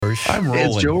yours. I'm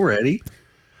rolling. Is Joe ready?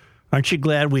 Aren't you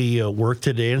glad we worked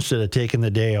today instead of taking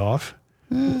the day off?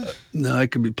 No, I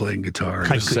could be playing guitar.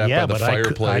 sat by the but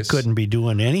fireplace. I couldn't be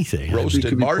doing anything. Roasted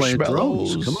could be playing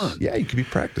marshmallows. drums. Come on. Yeah, you could be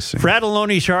practicing.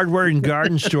 Fratelloni's Hardware and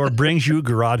Garden Store brings you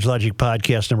Garage Logic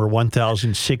Podcast number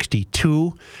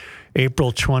 1062,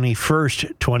 April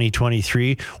 21st,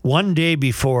 2023, one day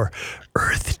before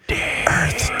Earth Day.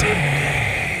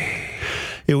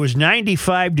 It was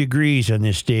 95 degrees on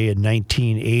this day in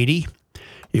 1980.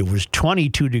 It was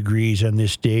 22 degrees on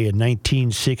this day in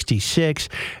 1966.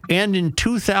 And in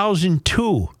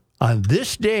 2002, on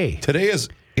this day, Today is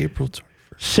April 21st.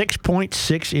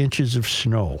 6.6 inches of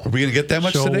snow. Are we going to get that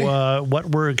much today? So what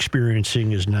we're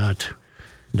experiencing is not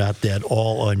that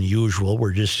all unusual.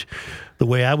 We're just, the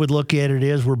way I would look at it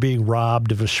is we're being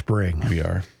robbed of a spring. We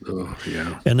are. Oh,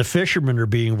 yeah. And the fishermen are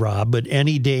being robbed, but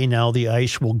any day now the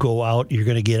ice will go out. You're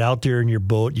going to get out there in your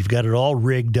boat. You've got it all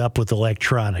rigged up with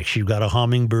electronics. You've got a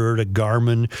Humminbird, a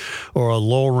Garmin, or a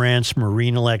Lowrance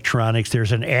Marine Electronics.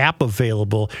 There's an app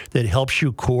available that helps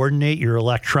you coordinate your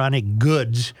electronic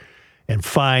goods and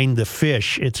find the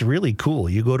fish. It's really cool.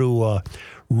 You go to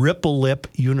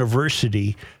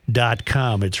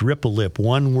RippleLipUniversity.com. It's RippleLip,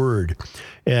 one word.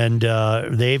 And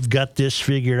they've got this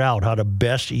figured out, how to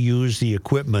best use the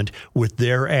equipment with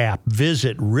their app.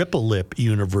 Visit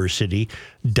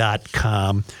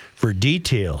RippleLipUniversity.com for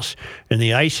details. And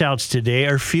the ice outs today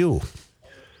are few.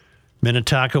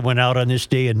 Minnetonka went out on this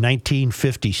day in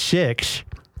 1956.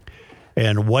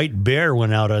 And White Bear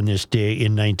went out on this day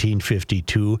in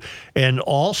 1952 and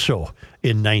also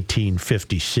in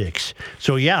 1956.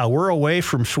 So, yeah, we're away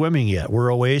from swimming yet. We're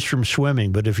a ways from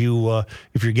swimming. But if you're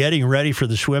getting ready for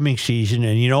the swimming season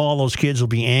and you know all those kids will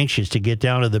be anxious to get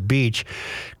down to the beach,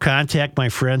 contact my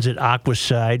friends at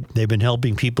Aquaside. They've been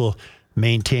helping people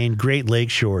maintain great lake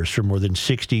shores for more than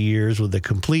 60 years with a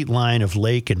complete line of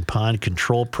lake and pond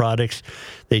control products.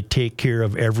 They take care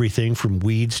of everything from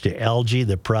weeds to algae.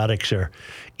 The products are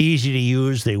easy to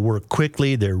use. They work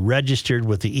quickly. They're registered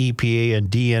with the EPA and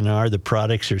DNR. The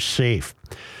products are safe.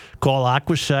 Call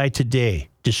Aquaside today.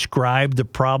 Describe the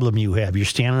problem you have. You're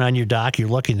standing on your dock. You're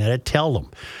looking at it. Tell them.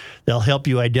 They'll help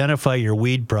you identify your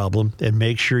weed problem and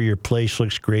make sure your place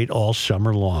looks great all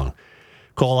summer long.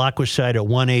 Call Aquaside at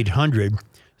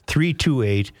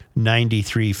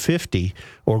 1-800-328-9350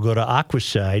 or go to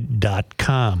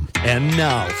aquaside.com. And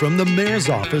now, from the mayor's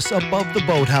office above the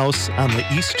boathouse on the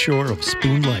east shore of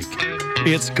Spoon Lake,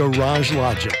 it's Garage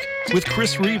Logic with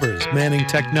Chris Reavers manning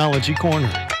Technology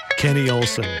Corner, Kenny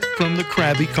Olson from the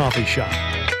Krabby Coffee Shop,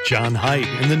 John Haidt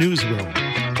in the newsroom,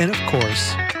 and of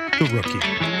course, the Rookie.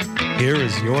 Here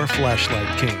is your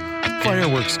flashlight king,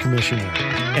 fireworks commissioner,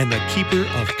 and the keeper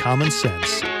of common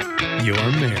sense, your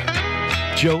mayor,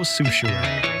 Joe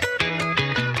Soucheray.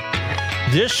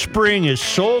 This spring is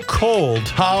so cold.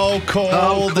 How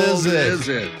cold is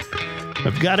it?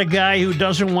 I've got a guy who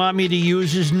doesn't want me to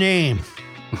use his name.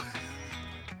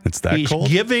 It's that He's cold?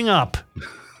 giving up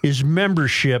his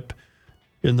membership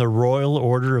in the Royal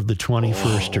Order of the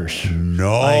 21sters.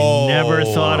 No. I never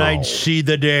thought I'd see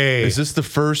the day. Is this the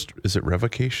first? Is it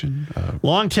revocation?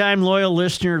 Longtime loyal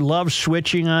listener, loves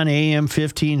switching on AM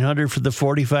 1500 for the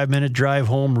 45-minute drive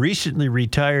home. Recently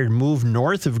retired, moved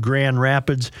north of Grand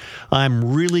Rapids.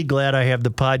 I'm really glad I have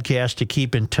the podcast to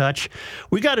keep in touch.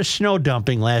 We got a snow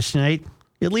dumping last night,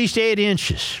 at least 8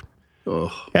 inches.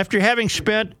 Oh. After having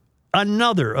spent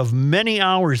another of many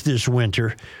hours this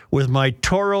winter with my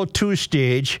Toro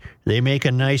 2-stage, they make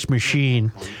a nice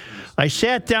machine, I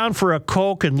sat down for a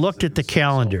Coke and looked at the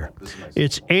calendar.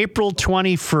 It's April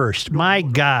 21st. My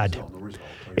God.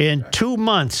 In 2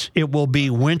 months, it will be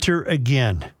winter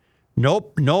again.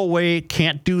 Nope, no way,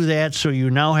 can't do that. So you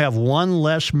now have one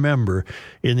less member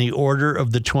in the Order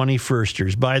of the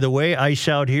 21sters. By the way, ice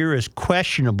out here is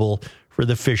questionable for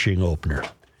the fishing opener.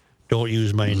 Don't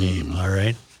use my name, all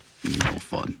right? No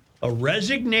fun. A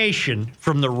resignation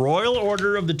from the Royal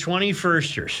Order of the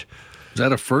 21sters. Is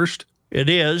that a first? It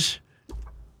is.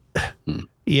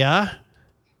 Yeah.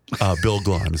 Bill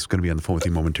Glahn is going to be on the phone with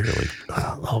you momentarily.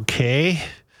 Okay.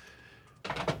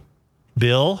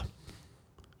 Bill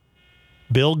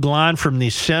Glahn from the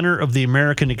Center of the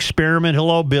American Experiment.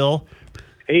 Hello, Bill.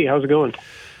 Hey, how's it going?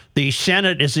 The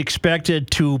Senate is expected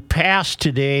to pass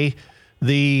today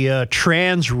the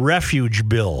trans refuge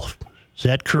bill. Is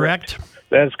that correct?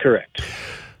 That's correct.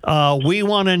 We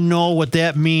want to know what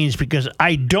that means because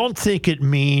I don't think it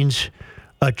means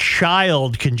a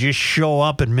child can just show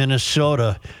up in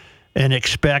Minnesota and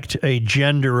expect a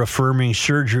gender-affirming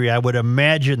surgery. I would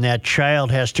imagine that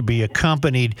child has to be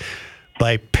accompanied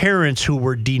by parents who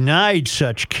were denied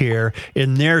such care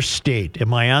in their state.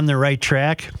 Am I on the right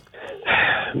track?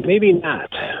 maybe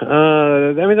not.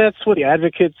 I mean, that's what the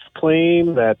advocates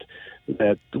claim, that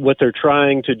what they're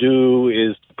trying to do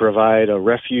is provide a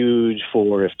refuge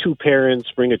for if two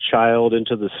parents bring a child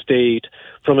into the state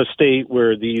from a state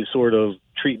where these sort of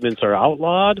treatments are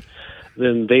outlawed,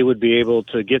 then they would be able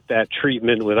to get that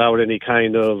treatment without any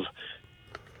kind of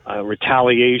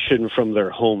retaliation from their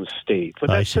home state. But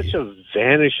that's such a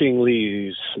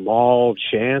vanishingly small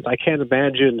chance. I can't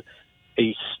imagine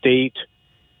a state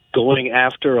going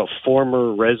after a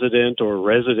former resident or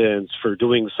residents for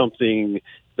doing something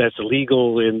that's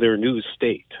legal in their new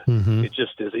state. Mm-hmm. It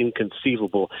just is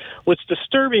inconceivable. What's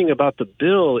disturbing about the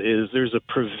bill is there's a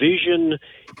provision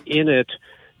in it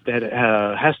that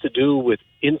has to do with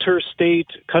interstate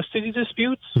custody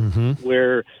disputes,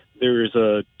 where there's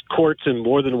courts in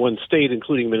more than one state,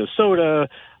 including Minnesota,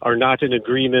 are not in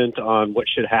agreement on what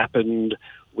should happen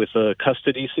with a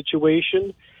custody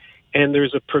situation. And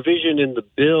there's a provision in the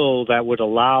bill that would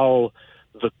allow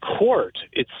the court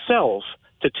itself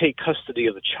to take custody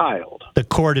of the child. The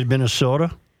court in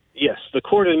Minnesota? Yes, the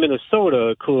court in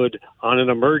Minnesota could, on an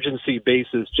emergency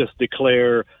basis, just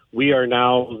declare, we are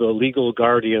now the legal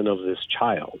guardian of this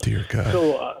child. Dear God.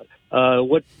 So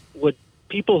what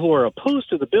people who are opposed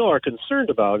to the bill are concerned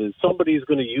about is somebody's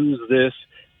going to use this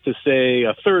to say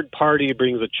a third party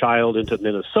brings a child into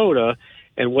Minnesota,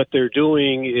 and what they're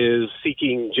doing is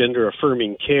seeking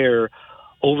gender-affirming care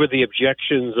over the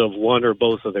objections of one or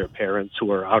both of their parents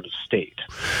who are out of state.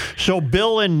 So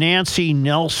Bill and Nancy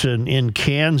Nelson in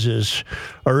Kansas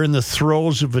are in the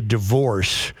throes of a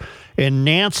divorce, and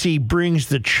Nancy brings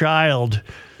the child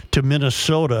to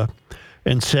Minnesota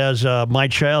and says, my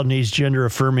child needs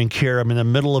gender-affirming care. I'm in the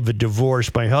middle of a divorce.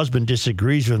 My husband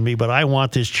disagrees with me, but I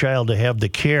want this child to have the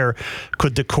care.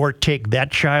 Could the court take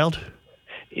that child?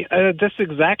 That's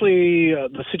exactly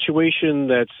the situation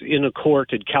that's in a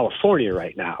court in California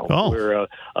right now, where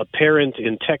a parent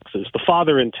in Texas, the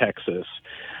father in Texas,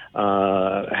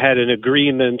 had an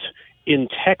agreement in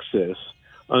Texas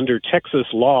under Texas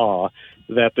law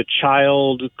that the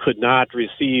child could not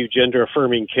receive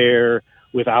gender-affirming care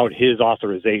without his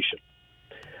authorization,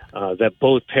 that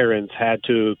both parents had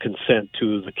to consent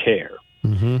to the care.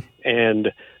 Mm-hmm.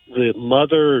 And the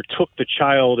mother took the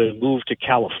child and moved to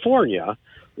California,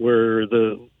 where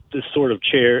this sort of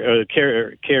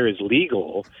care is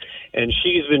legal, and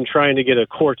she's been trying to get a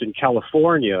court in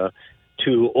California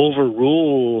to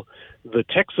overrule the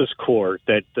Texas court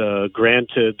that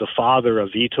granted the father a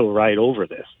veto right over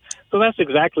this. So that's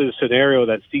exactly the scenario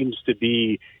that seems to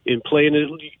be in play.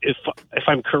 And if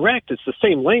I'm correct, it's the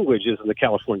same language as in the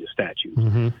California statute.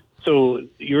 Mm-hmm. So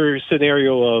your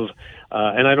scenario of,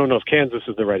 and I don't know if Kansas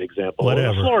is the right example.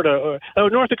 Whatever. Florida,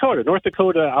 North Dakota. North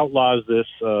Dakota outlaws this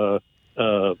sort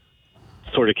of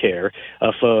care.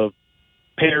 If a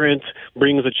parent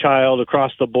brings a child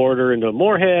across the border into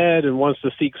Moorhead and wants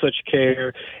to seek such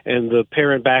care, and the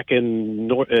parent back in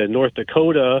North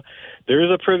Dakota, there is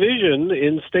a provision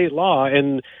in state law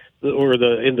in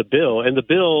the bill, and the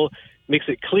bill makes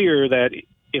it clear that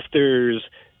if there's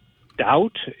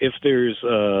doubt, if there's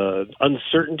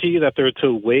uncertainty, that they're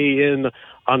to weigh in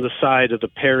on the side of the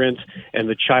parent and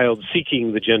the child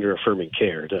seeking the gender-affirming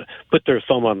care, to put their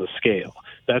thumb on the scale.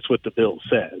 That's what the bill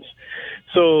says.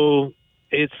 So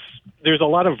there's a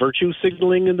lot of virtue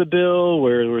signaling in the bill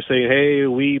where we're saying, hey,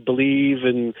 we believe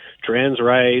in trans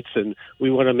rights and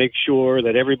we want to make sure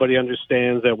that everybody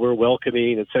understands that we're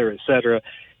welcoming, et cetera,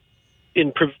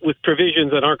 with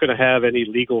provisions that aren't going to have any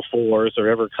legal force or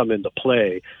ever come into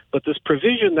play. But this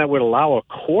provision that would allow a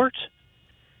court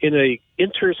in a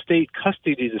interstate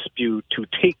custody dispute to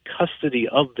take custody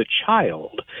of the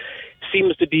child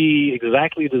seems to be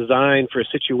exactly designed for a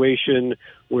situation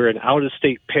where an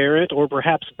out-of-state parent or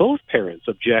perhaps both parents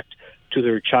object to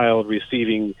their child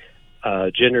receiving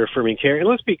gender-affirming care. And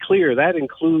let's be clear, that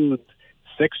includes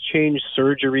sex change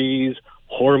surgeries,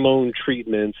 hormone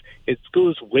treatments. It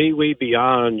goes way, way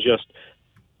beyond just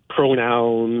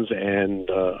pronouns and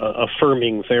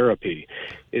affirming therapy.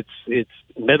 It's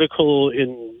medical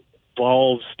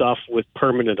involved stuff with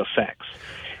permanent effects.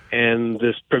 And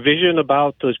this provision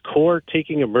about the court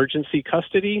taking emergency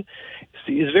custody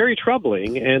is very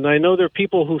troubling. And I know there are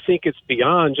people who think it's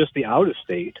beyond just the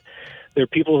out-of-state. There are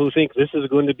people who think this is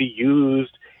going to be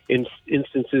used in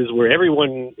instances where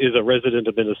everyone is a resident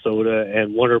of Minnesota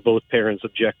and one or both parents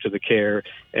object to the care,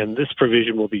 and this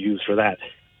provision will be used for that.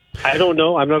 I don't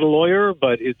know. I'm not a lawyer,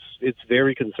 but it's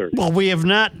very concerning. Well, we have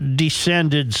not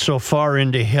descended so far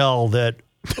into hell that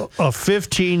a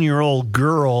 15-year-old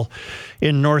girl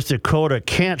in North Dakota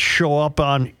can't show up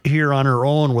here on her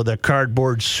own with a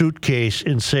cardboard suitcase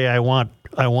and say, I want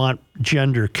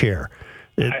gender care.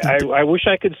 I wish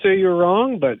I could say you're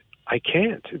wrong, but I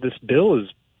can't. This bill is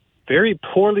very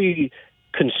poorly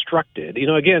constructed.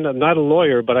 Again, I'm not a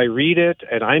lawyer, but I read it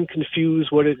and I'm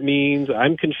confused what it means.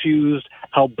 I'm confused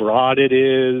how broad it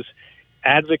is.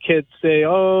 Advocates say,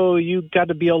 oh, you got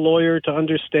to be a lawyer to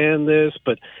understand this,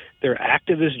 but there are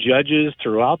activist judges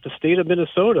throughout the state of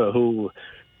Minnesota who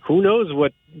knows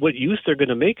what use they're going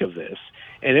to make of this.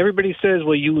 And everybody says,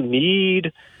 well, you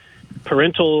need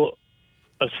parental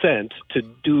assent to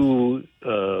do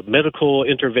medical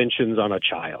interventions on a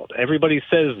child. Everybody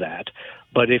says that.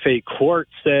 But if a court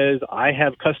says, I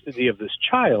have custody of this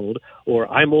child, or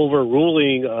I'm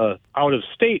overruling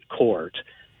out-of-state court,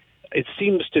 it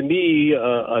seems to me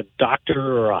a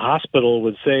doctor or a hospital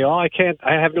would say, oh, I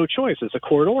have no choice. It's a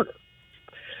court order.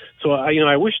 So,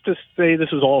 I wish to say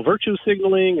this is all virtue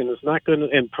signaling and it's not going to,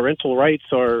 and parental rights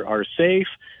are safe,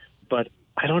 but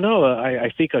I don't know.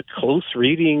 I think a close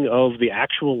reading of the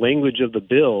actual language of the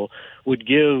bill would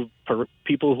give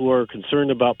people who are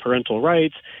concerned about parental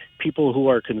rights, people who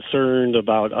are concerned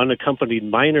about unaccompanied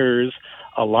minors,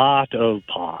 a lot of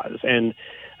pause. And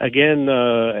again,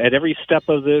 at every step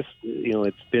of this,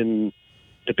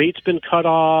 debate's been cut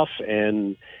off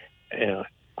and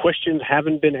questions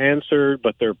haven't been answered,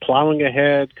 but they're plowing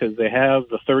ahead because they have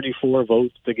the 34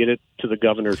 votes to get it to the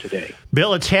governor today.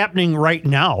 Bill, it's happening right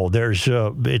now.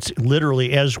 It's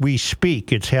literally as we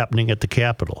speak. It's happening at the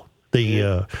Capitol.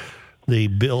 The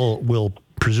bill will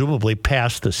presumably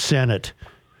pass the Senate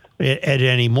at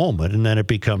any moment, and then it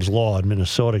becomes law in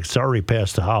Minnesota. It's already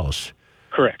passed the House.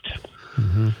 Correct.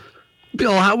 Mm-hmm.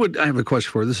 Bill, I have a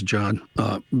question for you. This is John.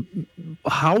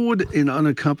 How would an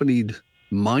unaccompanied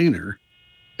minor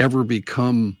ever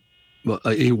become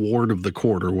a ward of the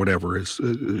court or whatever?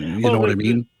 Know what I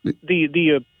mean?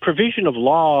 The provision of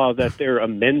law that they're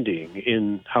amending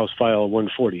in House File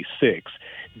 146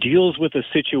 deals with a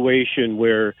situation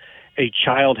where a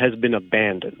child has been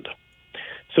abandoned.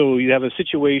 So you have a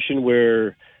situation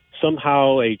where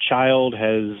somehow a child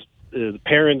the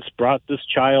parents brought this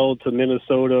child to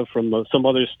Minnesota from some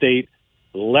other state,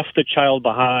 left the child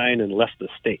behind, and left the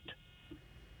state.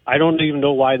 I don't even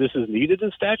know why this is needed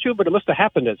in statute, but it must have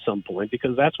happened at some point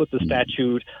because that's what the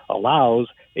statute allows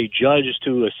a judge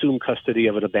to assume custody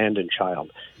of an abandoned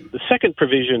child. The second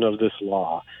provision of this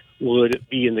law would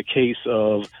be in the case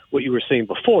of what you were saying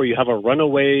before. You have a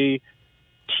runaway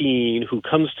teen who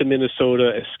comes to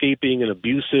Minnesota escaping an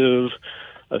abusive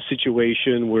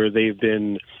situation where they've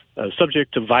been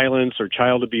subject to violence or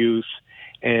child abuse,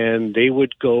 and they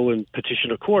would go and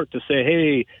petition a court to say,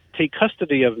 hey, take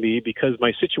custody of me because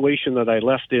my situation that I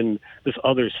left in this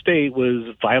other state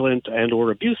was violent and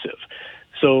or abusive.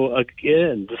 So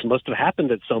again, this must have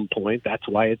happened at some point. That's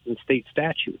why it's in state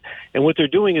statute. And what they're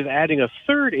doing is adding a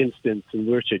third instance in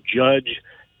which a judge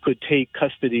could take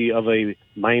custody of a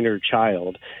minor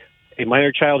child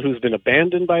who's been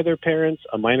abandoned by their parents,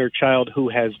 a minor child who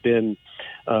has been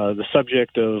the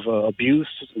subject of abuse,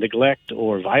 neglect,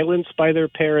 or violence by their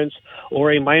parents,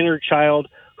 or a minor child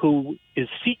who is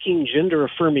seeking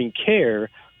gender-affirming care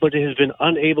but has been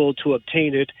unable to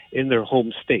obtain it in their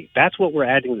home state. That's what we're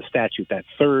adding to the statute, that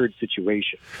third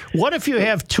situation. What if you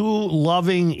have two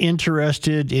loving,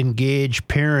 interested, engaged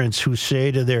parents who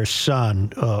say to their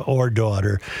son or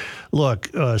daughter, look,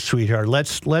 sweetheart,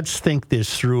 let's think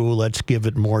this through. Let's give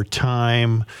it more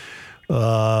time.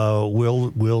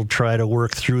 We'll try to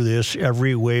work through this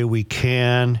every way we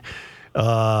can.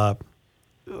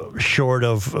 Short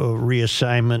of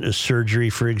reassignment, a surgery,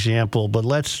 for example, but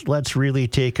let's really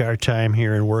take our time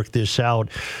here and work this out.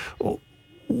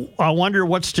 I wonder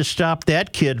what's to stop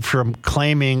that kid from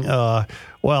claiming,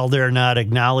 well, they're not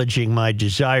acknowledging my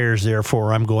desires,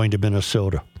 therefore I'm going to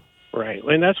Minnesota. Right,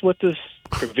 and that's what this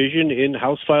provision in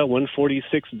House File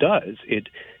 146 does. It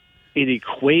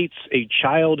equates a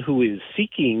child who is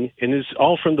seeking, and is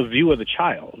all from the view of the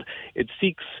child. It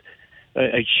seeks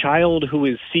a child who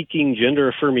is seeking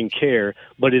gender-affirming care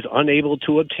but is unable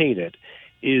to obtain it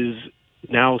is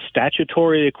now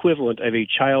statutory equivalent of a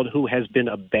child who has been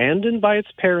abandoned by its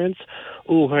parents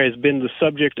or who has been the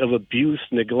subject of abuse,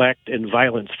 neglect, and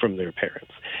violence from their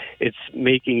parents. It's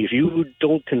making, if you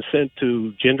don't consent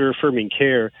to gender-affirming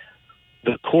care,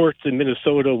 the courts in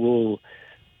Minnesota will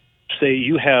say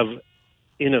you have,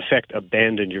 in effect,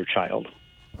 abandoned your child.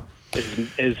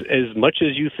 As much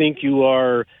as you think you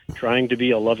are trying to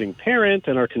be a loving parent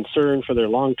and are concerned for their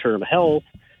long-term health,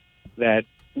 that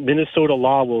Minnesota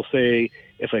law will say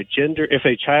if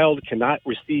a child cannot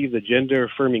receive the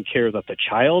gender-affirming care that the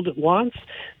child wants,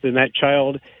 then that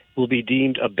child will be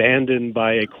deemed abandoned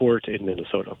by a court in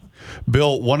Minnesota.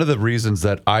 Bill, one of the reasons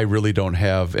that I really don't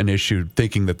have an issue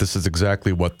thinking that this is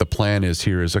exactly what the plan is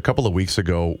here is a couple of weeks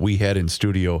ago, we had in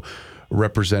studio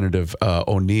Representative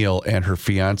O'Neill and her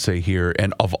fiance here.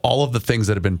 And of all of the things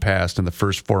that have been passed in the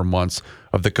first 4 months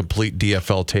of the complete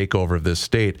DFL takeover of this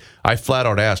state, I flat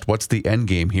out asked, what's the end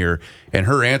game here? And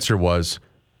her answer was,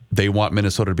 they want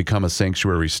Minnesota to become a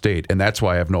sanctuary state. And that's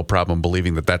why I have no problem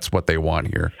believing that that's what they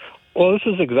want here. Well, this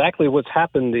is exactly what's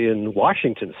happened in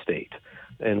Washington State.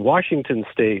 In Washington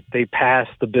State, they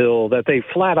passed the bill that they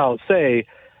flat out say,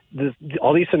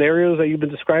 all these scenarios that you've been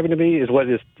describing to me is what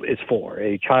it's for.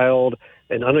 A child,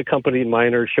 an unaccompanied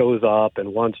minor shows up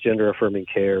and wants gender-affirming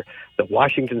care. The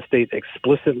Washington State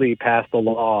explicitly passed a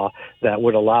law that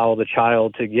would allow the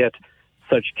child to get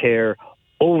such care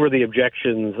over the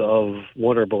objections of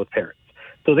one or both parents.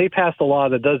 So they passed a law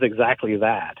that does exactly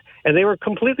that. And they were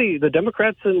the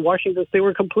Democrats in Washington, they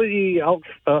were completely out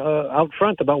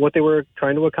front about what they were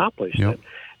trying to accomplish. Yep.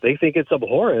 They think it's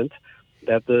abhorrent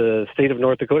that the state of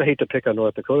North Dakota, I hate to pick on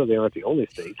North Dakota, they aren't the only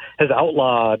state, has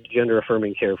outlawed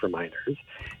gender-affirming care for minors.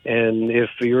 And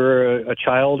if you're a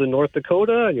child in North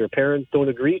Dakota and your parents don't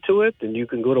agree to it, then you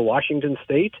can go to Washington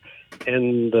State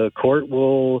and the court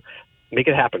will make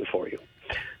it happen for you.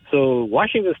 So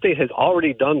Washington State has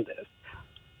already done this.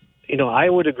 I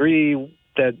would agree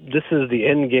that this is the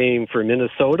end game for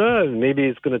Minnesota. Maybe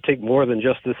it's going to take more than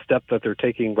just this step that they're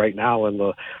taking right now on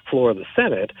the floor of the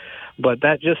Senate. But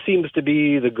that just seems to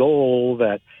be the goal,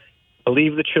 that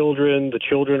believe the children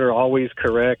are always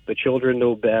correct, the children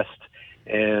know best,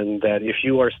 and that if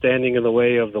you are standing in the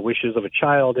way of the wishes of a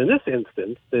child in this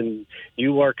instance, then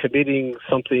you are committing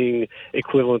something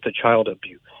equivalent to child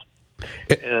abuse.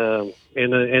 And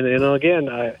again,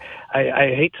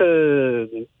 I hate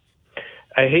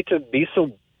to be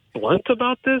so blunt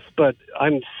about this, but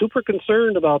I'm super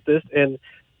concerned about this. And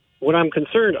what I'm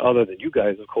concerned, other than you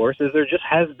guys, of course, is there just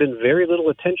has been very little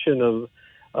attention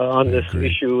on this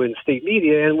issue in state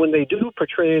media. And when they do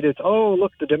portray it, it's, oh,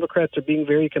 look, the Democrats are being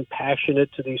very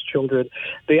compassionate to these children.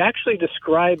 They actually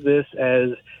describe this as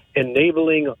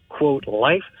enabling, quote,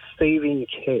 life-saving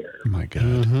care. Oh my God.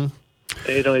 Mm-hmm.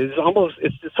 It's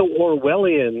so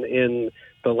Orwellian in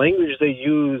the language they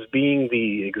use, being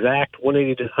the exact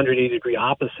 180 to 180 degree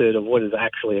opposite of what is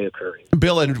actually occurring.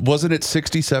 Bill, and wasn't it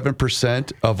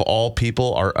 67% of all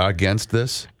people are against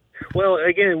this? Well,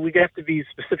 again, we have to be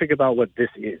specific about what this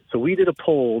is. So we did a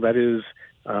poll, that is,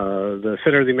 the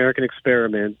Center of the American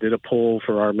Experiment did a poll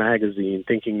for our magazine,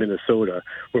 Thinking Minnesota,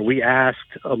 where we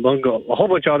asked, among a whole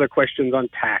bunch of other questions on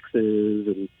taxes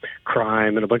and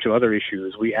crime and a bunch of other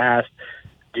issues, we asked,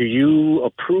 do you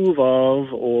approve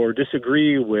of or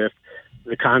disagree with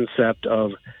the concept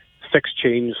of sex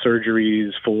change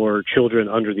surgeries for children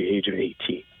under the age of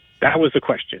 18? That was the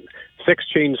question. Sex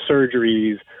change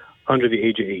surgeries under the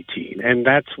age of 18. And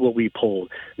that's what we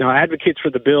polled. Now, advocates for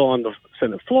the bill on the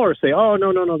Senate floor say, oh,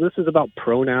 no, this is about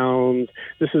pronouns.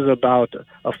 This is about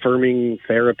affirming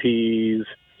therapies.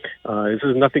 This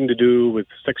has nothing to do with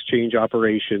sex change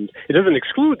operations. It doesn't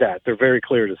exclude that. They're very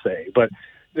clear to say. But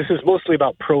this is mostly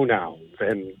about pronouns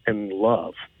and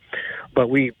love. But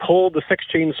we polled the sex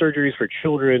change surgeries for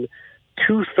children.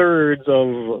 2/3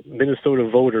 of Minnesota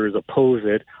voters oppose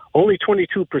it. Only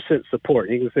 22% support.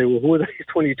 You can say, well, who are the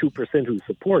 22% who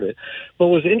support it? But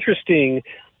what was interesting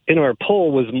in our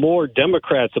poll was more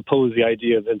Democrats oppose the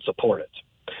idea than support it.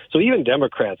 So even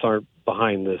Democrats aren't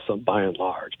behind this by and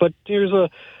large. But there's a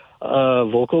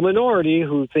vocal minority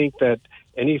who think that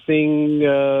anything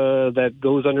that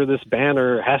goes under this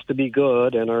banner has to be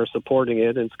good and are supporting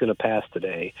it, and it's going to pass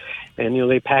today. And,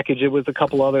 they package it with a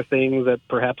couple other things that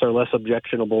perhaps are less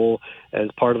objectionable as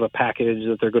part of a package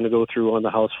that they're going to go through on the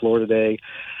House floor today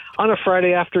on a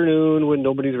Friday afternoon when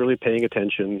nobody's really paying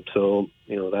attention. So,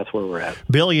 that's where we're at.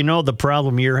 Bill, the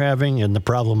problem you're having and the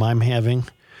problem I'm having,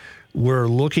 we're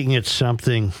looking at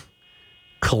something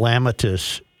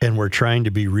calamitous and we're trying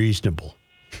to be reasonable.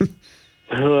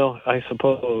 Well, I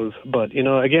suppose, but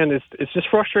again, it's just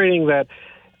frustrating that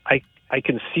I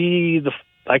can see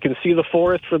the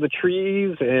forest for the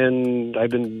trees, and I've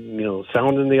been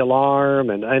sounding the alarm,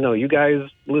 and I know you guys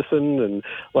listen and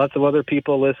lots of other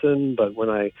people listen, but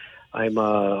when I'm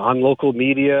on local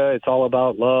media, it's all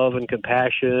about love and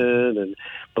compassion and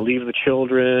believe the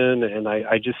children, and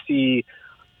I just see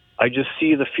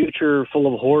the future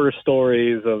full of horror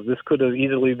stories of this could have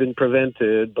easily been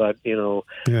prevented, but, we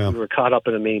were caught up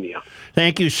in a mania.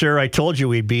 Thank you, sir. I told you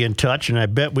we'd be in touch, and I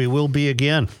bet we will be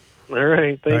again. All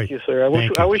right. Thank you, sir.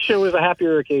 I wish it was a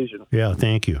happier occasion. Yeah,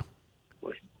 thank you.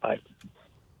 Bye.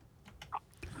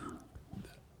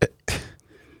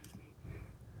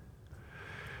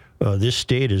 this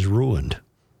state is ruined.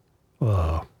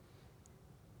 I'm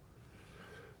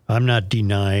not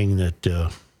denying that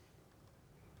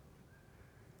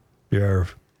there are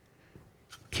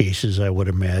cases, I would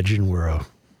imagine, where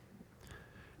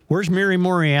where's Mary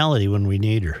Moriality when we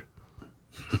need her?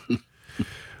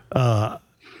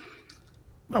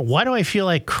 Why do I feel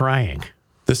like crying?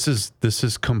 This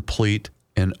is complete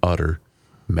and utter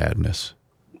madness.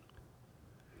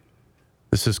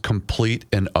 This is complete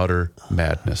and utter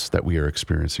madness that we are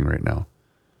experiencing right now.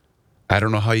 I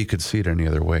don't know how you could see it any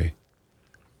other way.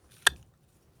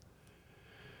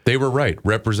 They were right.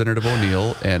 Representative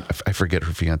O'Neill, and I forget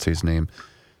her fiance's name,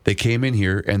 they came in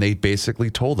here and they basically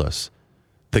told us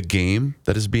the game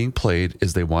that is being played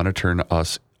is they want to turn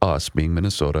us being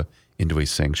Minnesota, into a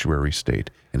sanctuary state,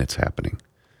 and it's happening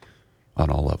on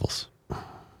all levels.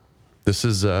 This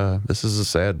is a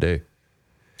sad day.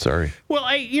 Sorry.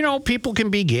 Well, people can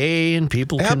be gay, and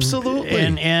people can, absolutely,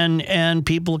 and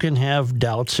people can have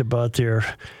doubts about their.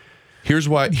 Here's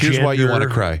why you want to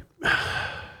cry.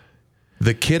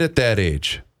 The kid at that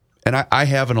age, and I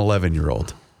have an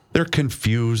 11-year-old. They're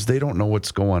confused. They don't know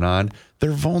what's going on.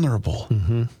 They're vulnerable.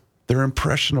 Mm-hmm. They're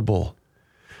impressionable.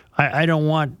 I don't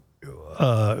want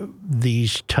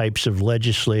these types of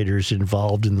legislators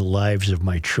involved in the lives of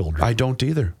my children. I don't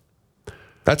either.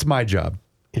 That's my job.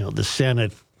 The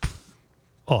Senate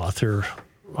author,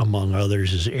 among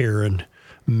others, is Erin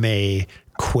May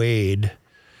Quaid,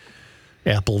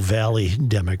 Apple Valley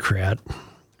Democrat.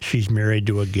 She's married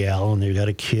to a gal, and they've got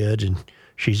a kid, and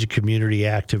she's a community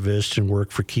activist and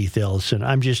worked for Keith Ellison.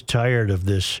 I'm just tired of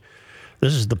this.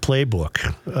 This is the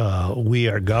playbook. We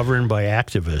are governed by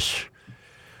activists.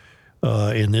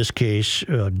 In this case,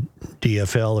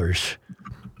 DFLers.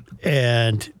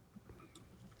 And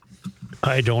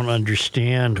I don't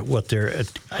understand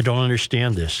I don't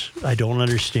understand this. I don't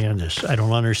understand this. I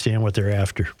don't understand what they're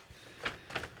after.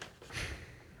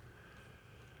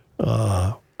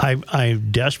 I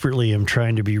desperately am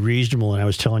trying to be reasonable, and I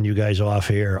was telling you guys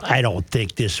off air, I don't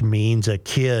think this means a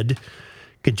kid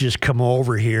could just come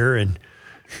over here and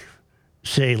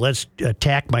say, let's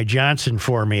attack my Johnson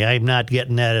for me. I'm not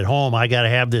getting that at home. I got to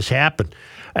have this happen.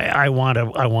 I want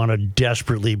to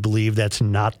desperately believe that's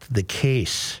not the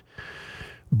case,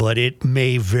 but it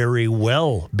may very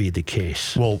well be the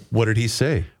case. Well, what did he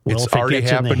say? Well, it's already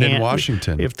happened in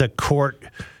Washington. If the court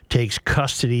takes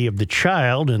custody of the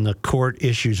child and the court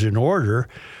issues an order,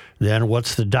 then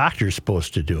what's the doctor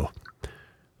supposed to do?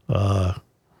 I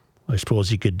suppose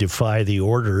he could defy the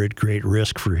order at great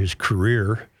risk for his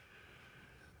career.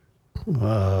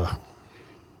 Do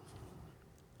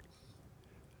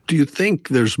you think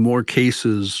there's more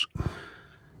cases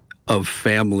of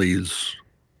families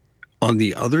on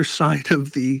the other side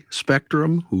of the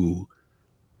spectrum who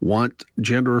want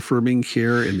gender affirming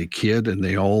care and the kid, and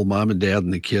mom and dad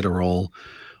and the kid are all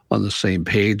on the same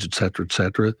page, et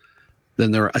cetera,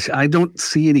 then I don't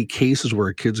see any cases where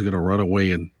a kid's going to run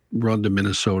away and run to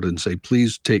Minnesota and say,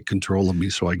 please take control of me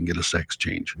so I can get a sex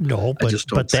change. No,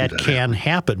 but that can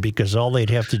happen because all they'd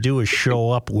have to do is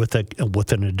show up with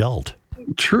an adult.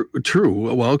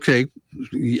 True. Well, okay.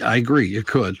 I agree. It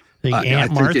could.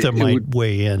 Aunt Martha might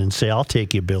weigh in and say, I'll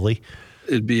take you, Billy.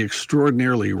 It'd be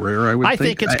extraordinarily rare, I would think. I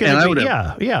think it's going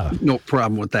to be, yeah. No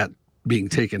problem with that being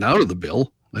taken out of the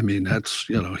bill. I mean, that's,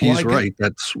 he's right.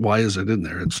 That's why is it in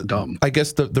there? It's dumb. I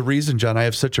guess the reason, John, I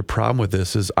have such a problem with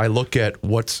this is I look at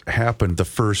what's happened the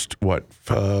first,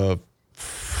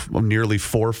 nearly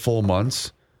 4 full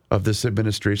months of this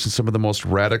administration, some of the most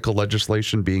radical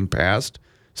legislation being passed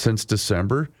since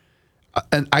December.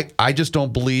 And I just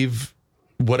don't believe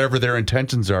whatever their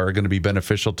intentions are going to be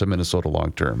beneficial to Minnesota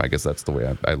long term. I guess that's the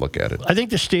way I look at it. I think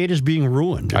the state is being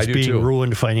ruined. It's being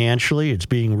ruined financially. It's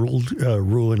being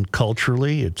ruined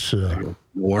culturally. It's no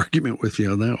argument with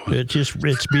you on that one.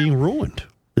 It's being ruined.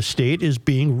 The state is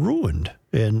being ruined,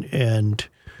 and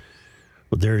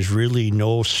there's really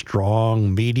no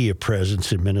strong media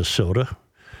presence in Minnesota.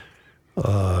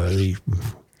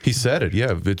 He said it,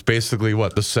 yeah. It's basically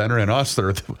the center and us.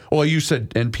 You said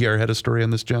NPR had a story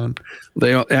on this, John?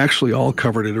 They actually all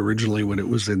covered it originally when it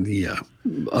was in the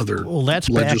other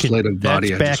legislative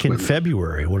body. That's back in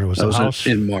February when it was the House.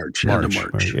 In March. End of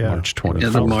March. Yeah. March 20th.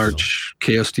 End of March,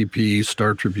 KSTP,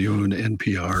 Star Tribune,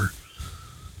 NPR.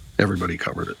 Everybody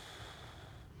covered it.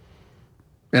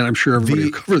 And I'm sure everybody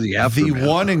will cover the aftermath. The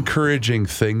one encouraging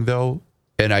thing, though,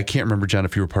 and I can't remember, John,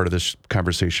 if you were part of this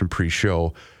conversation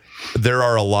pre-show, there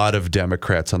are a lot of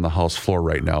Democrats on the House floor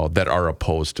right now that are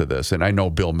opposed to this. And I know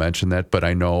Bill mentioned that, but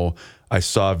I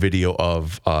saw a video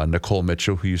of Nicole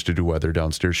Mitchell, who used to do weather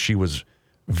downstairs. She was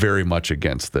very much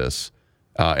against this.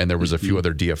 And there was a few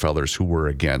other DFLers who were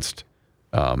against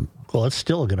Well, it's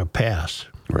still going to pass.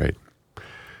 Right.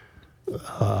 You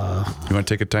want to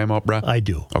take a time out, Brad? I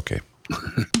do. Okay.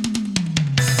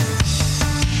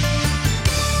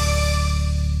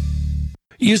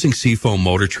 Using Seafoam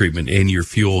motor treatment in your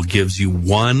fuel gives you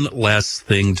one less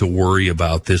thing to worry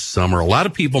about this summer. A lot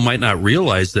of people might not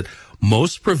realize that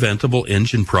most preventable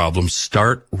engine problems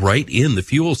start right in the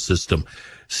fuel system.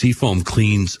 Seafoam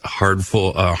cleans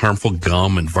harmful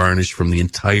gum and varnish from the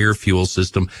entire fuel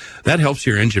system. That helps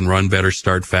your engine run better,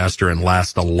 start faster, and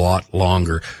last a lot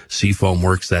longer. Seafoam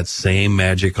works that same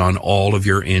magic on all of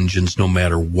your engines, no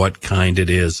matter what kind it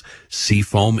is.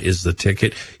 Seafoam is the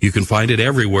ticket. You can find it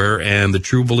everywhere, and the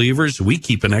true believers, we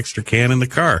keep an extra can in the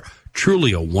car.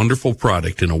 Truly a wonderful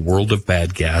product in a world of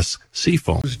bad gas.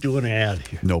 Seafoam. Who's doing an ad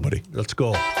here? Nobody. Let's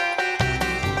go.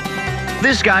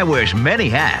 This guy wears many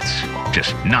hats,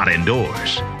 just not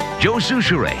indoors. Joe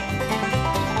Souchere.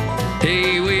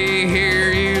 Hey, we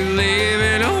hear you live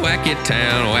in a wacky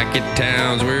town. Wacky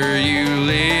town's where you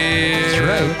live. That's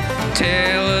right.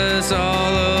 Tell us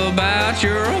all about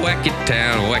your wacky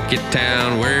town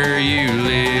where you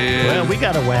live. Well, we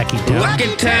got a wacky town.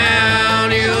 Wacky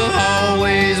town, you'll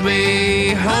always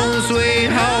be home, sweet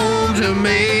home to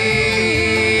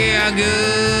me. A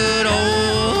good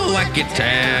old wacky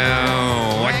town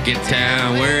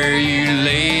where you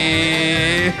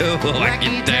live.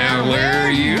 Wacky town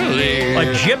where you live. A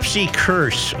gypsy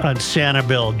curse on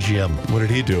Sanibel, Jim. What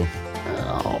did he do?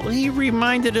 Oh, he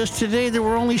reminded us today there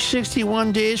were only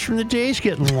 61 days from the days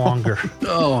getting longer.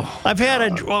 I've had a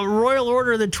royal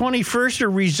order of the 21st to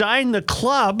resign the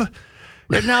club,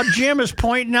 and now Jim is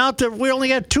pointing out that we only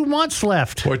got 2 months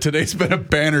left. Boy, today's been a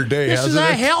banner day, This is hasn't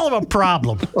a it? hell of a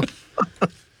problem.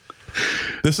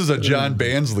 This is a John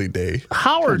Bansley day.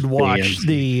 Howard watched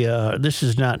this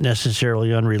is not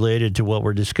necessarily unrelated to what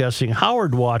we're discussing.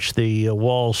 Howard watched the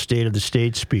Wall State of the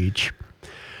State speech.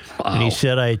 Wow. And he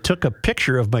said, I took a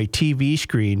picture of my TV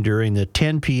screen during the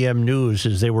 10 p.m. news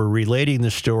as they were relating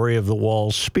the story of the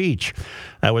Wall's speech.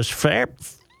 I was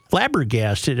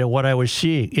flabbergasted at what I was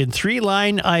seeing. In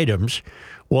 3-line items,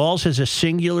 Walls has a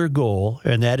singular goal,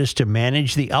 and that is to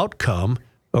manage the outcome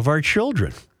of our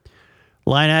children.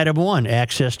 Line item 1,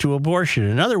 access to abortion.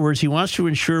 In other words, he wants to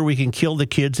ensure we can kill the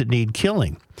kids that need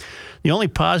killing. The only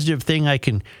positive thing I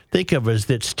can think of is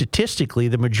that statistically,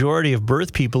 the majority of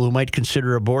birth people who might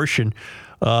consider abortion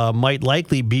might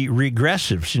likely be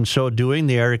regressives. In so doing,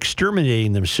 they are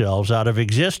exterminating themselves out of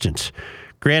existence.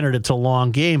 Granted, it's a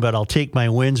long game, but I'll take my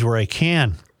wins where I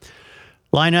can.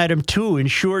 Line item 2,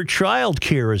 ensure child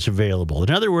care is available.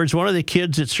 In other words, one of the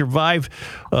kids that survive,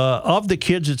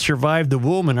 the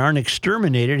womb and aren't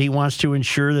exterminated, he wants to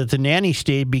ensure that the nanny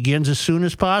state begins as soon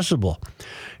as possible.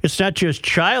 It's not just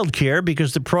child care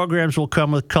because the programs will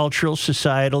come with cultural,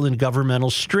 societal, and governmental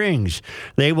strings.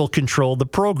 They will control the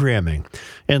programming.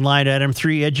 And line item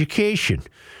 3, education.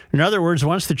 In other words,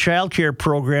 once the child care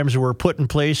programs that were put in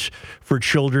place for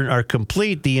children are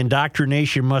complete, the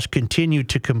indoctrination must continue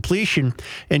to completion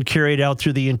and carried out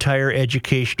through the entire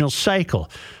educational cycle.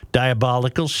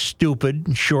 Diabolical, stupid,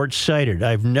 and short-sighted.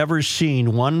 I've never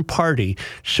seen one party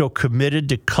so committed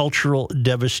to cultural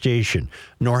devastation.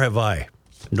 Nor have I.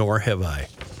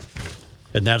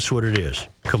 And that's what it is.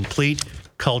 Complete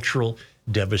cultural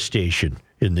devastation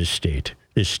in this state.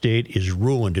 This state is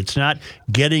ruined. It's not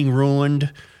getting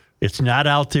ruined. It's not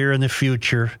out there in the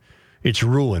future. It's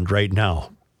ruined right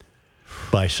now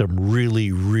by some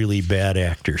really, really bad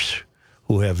actors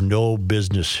who have no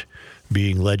business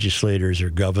being legislators or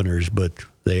governors, but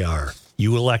they are.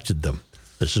 You elected them.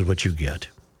 This is what you get.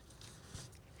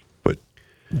 But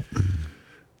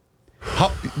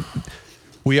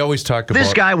we always talk about...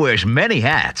 This guy wears many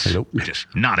hats, Hello. just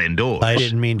not indoors. I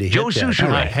didn't mean to hit Joe that.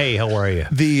 Souchere. Hey, how are you?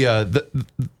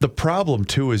 The problem,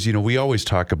 too, is, we always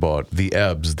talk about the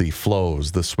ebbs, the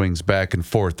flows, the swings back and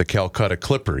forth, the Calcutta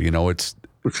Clipper. It's...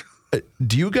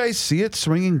 do you guys see it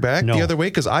swinging back the other way?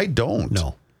 Because I don't.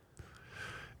 No.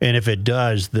 And if it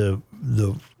does, the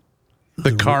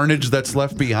carnage that's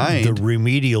left behind. The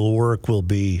remedial work will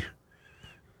be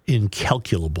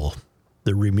incalculable.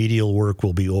 The remedial work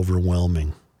will be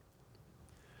overwhelming.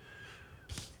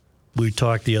 We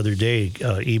talked the other day,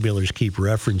 emailers keep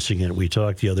referencing it. We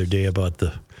talked the other day about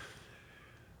the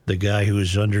guy who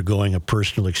is undergoing a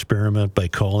personal experiment by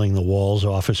calling the Walls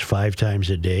office 5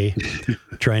 times a day,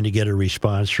 trying to get a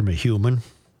response from a human.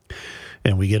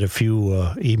 And we get a few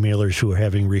emailers who are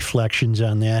having reflections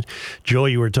on that. Joe,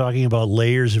 you were talking about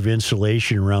layers of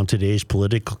insulation around today's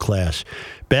political class.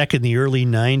 Back in the early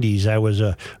 90s, I was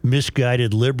a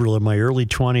misguided liberal in my early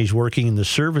 20s working in the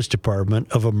service department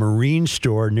of a marine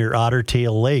store near Otter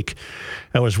Tail Lake.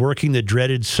 I was working the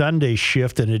dreaded Sunday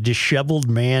shift, and a disheveled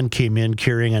man came in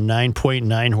carrying a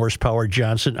 9.9 horsepower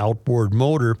Johnson outboard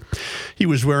motor. He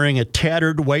was wearing a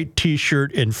tattered white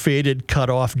T-shirt and faded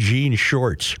cut-off jean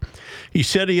shorts. He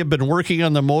said he had been working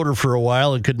on the motor for a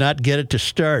while and could not get it to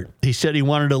start. He said he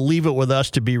wanted to leave it with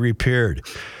us to be repaired.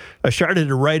 I started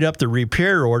to write up the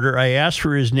repair order. I asked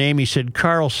for his name. He said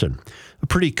Carlson, a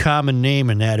pretty common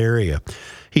name in that area.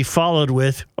 He followed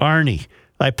with Arnie.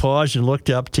 I paused and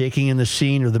looked up, taking in the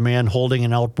scene of the man holding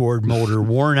an outboard motor,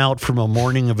 worn out from a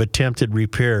morning of attempted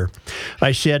repair.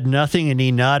 I said nothing, and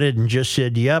he nodded and just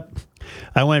said, yep.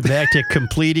 I went back to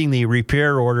completing the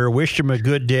repair order, wished him a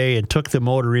good day, and took the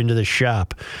motor into the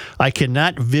shop. I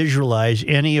cannot visualize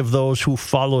any of those who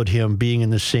followed him being in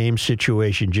the same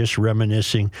situation, just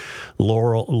reminiscing.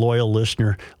 Loyal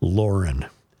listener, Lauren.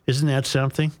 Isn't that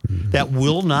something? Mm-hmm. That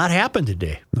will not happen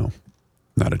today. No,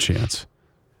 not a chance.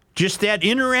 Just that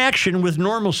interaction with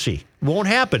normalcy won't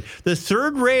happen. The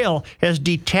third rail has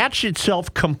detached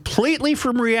itself completely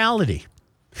from reality.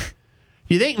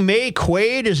 You think May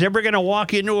Quaid is ever going to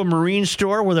walk into a marine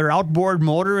store with her outboard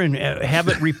motor and have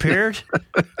it repaired?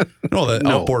 No, the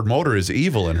outboard motor is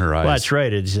evil in her eyes. Well, that's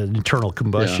right. It's an internal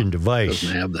combustion device.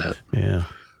 Doesn't have that. Yeah.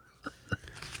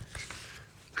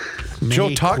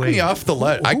 Joe, talk me off the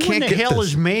ledge. I can't get this. Who in the hell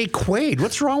is May Quaid?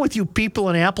 What's wrong with you people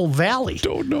in Apple Valley?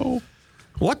 Don't know.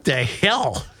 What the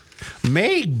hell?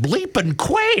 May bleeping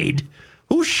Quaid?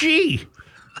 Who's she?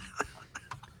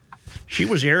 She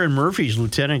was Aaron Murphy's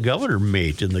lieutenant governor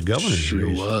mate in the governor's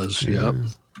race. She was, yep.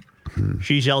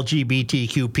 She's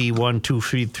LGBTQP 1, 2,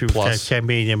 3 through plus.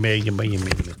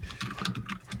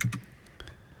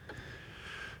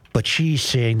 But she's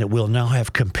saying that we'll now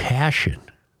have compassion.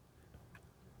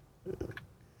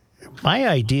 My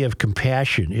idea of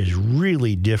compassion is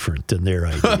really different than their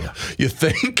idea. You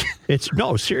think?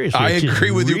 No, seriously. I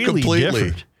agree with you completely.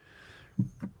 Different.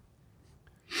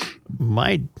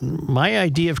 My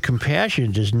idea of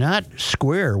compassion does not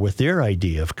square with their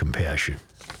idea of compassion.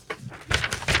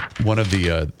 One of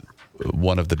the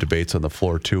debates on the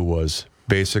floor too was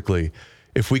basically,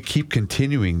 if we keep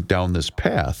continuing down this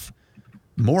path,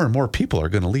 more and more people are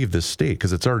going to leave this state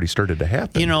because it's already started to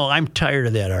happen. You know, I'm tired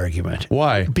of that argument.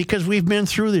 Why? Because we've been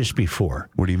through this before.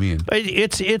 What do you mean?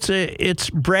 It's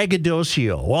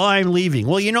braggadocio. Well, I'm leaving.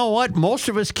 Well, you know what? Most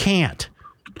of us can't.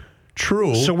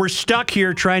 True. So we're stuck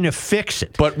here trying to fix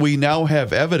it. But we now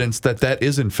have evidence that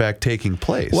is in fact taking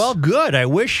place. Well, good. I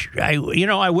wish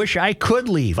I could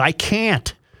leave. I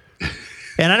can't.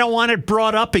 And I don't want it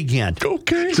brought up again.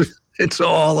 Okay. It's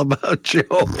all about Joe.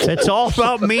 It's all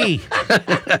about me.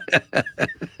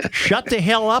 Shut the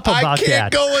hell up about that. I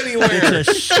can't go anywhere. It's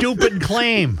a stupid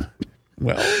claim.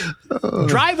 Well,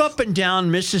 drive up and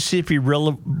down Mississippi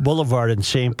Boulevard in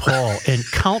St. Paul and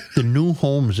count the new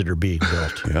homes that are being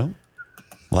built. Yeah.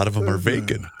 A lot of them are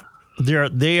vacant.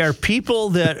 They are people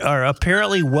that are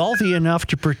apparently wealthy enough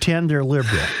to pretend they're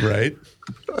liberal. Right.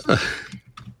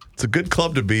 It's a good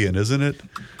club to be in, isn't it?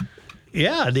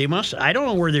 Yeah, they must. I don't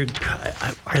know where they're.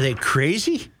 Are they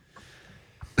crazy?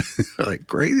 Like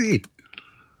crazy.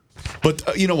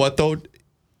 But you know what, though?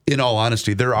 In all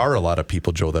honesty, there are a lot of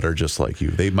people, Joe, that are just like you.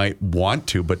 They might want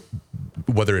to, but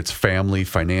whether it's family,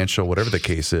 financial, whatever the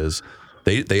case is,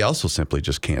 they also simply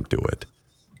just can't do it.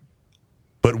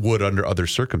 But would under other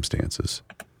circumstances.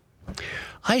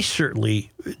 I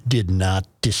certainly did not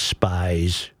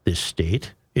despise this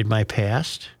state in my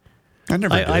past. I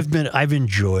never did. I've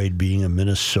enjoyed being a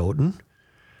Minnesotan,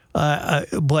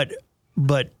 but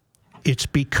it's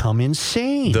become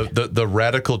insane. The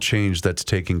radical change that's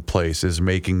taking place is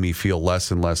making me feel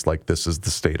less and less like this is the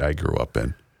state I grew up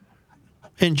in.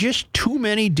 And just too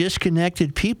many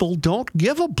disconnected people don't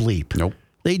give a bleep. Nope.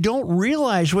 They don't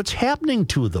realize what's happening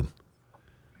to them.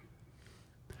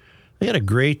 They had a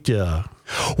great...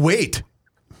 Wait!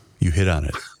 You hit on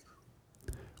it.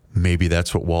 Maybe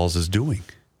that's what Walz is doing.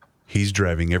 He's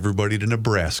driving everybody to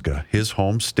Nebraska, his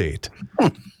home state.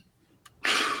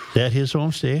 That his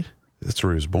home state? That's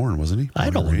where he was born, wasn't he?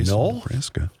 I don't know.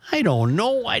 Nebraska. I don't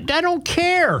know. I don't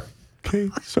care.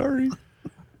 Okay, sorry.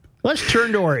 Let's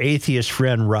turn to our atheist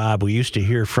friend, Rob. We used to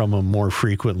hear from him more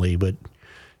frequently, but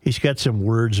he's got some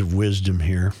words of wisdom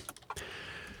here.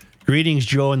 Greetings,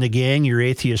 Joe and the gang, your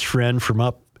atheist friend from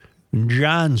up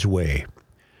John's Way.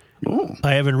 Oh.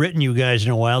 I haven't written you guys in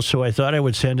a while, so I thought I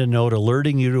would send a note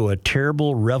alerting you to a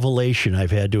terrible revelation I've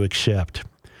had to accept.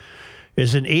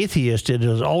 As an atheist, it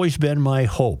has always been my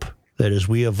hope that as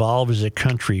we evolve as a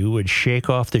country, we would shake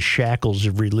off the shackles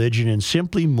of religion and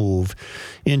simply move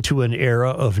into an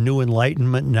era of new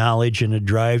enlightenment, knowledge, and a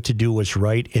drive to do what's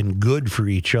right and good for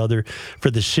each other for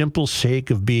the simple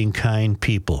sake of being kind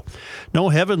people. No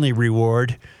heavenly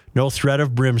reward, no threat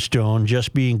of brimstone,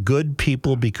 just being good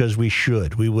people because we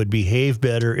should. We would behave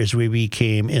better as we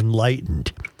became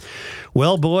enlightened.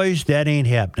 Well, boys, that ain't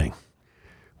happening.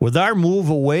 With our move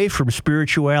away from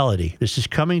spirituality, this is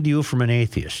coming to you from an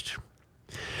atheist.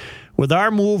 With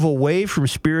our move away from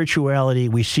spirituality,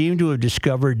 we seem to have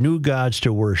discovered new gods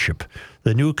to worship.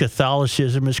 The new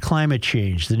Catholicism is climate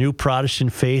change. The new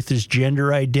Protestant faith is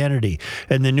gender identity.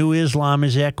 And the new Islam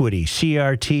is equity,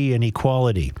 CRT, and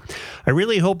equality. I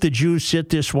really hope the Jews sit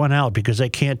this one out because I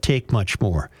can't take much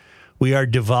more. We are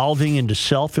devolving into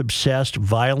self-obsessed,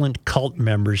 violent cult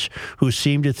members who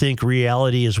seem to think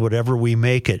reality is whatever we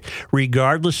make it,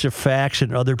 regardless of facts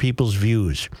and other people's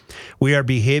views. We are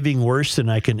behaving worse than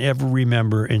I can ever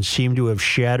remember and seem to have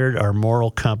shattered our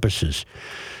moral compasses.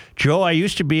 Joe, I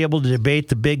used to be able to debate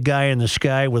the big guy in the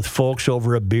sky with folks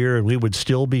over a beer, and we would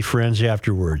still be friends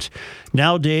afterwards.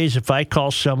 Nowadays, if I call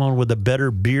someone with a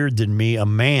better beard than me a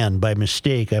man by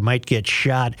mistake, I might get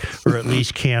shot or at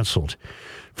least canceled.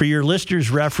 For your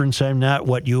listeners' reference, I'm not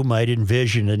what you might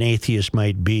envision an atheist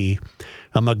might be.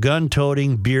 I'm a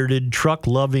gun-toting, bearded,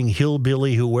 truck-loving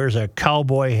hillbilly who wears a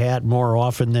cowboy hat more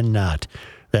often than not.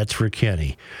 That's for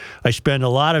Kenny. I spend a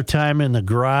lot of time in the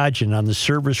garage and on the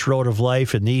service road of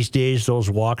life, and these days those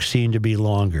walks seem to be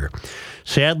longer.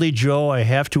 Sadly, Joe, I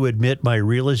have to admit my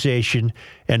realization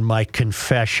and my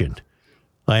confession.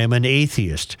 I am an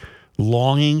atheist,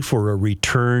 longing for a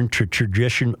return to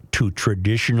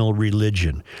traditional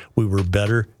religion. We were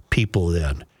better people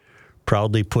then.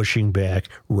 Proudly pushing back,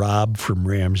 Rob from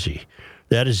Ramsey.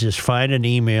 That is as fine an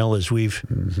email as we've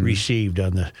received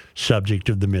on the subject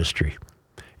of the mystery.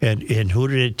 And who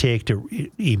did it take to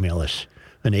email us?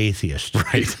 An atheist,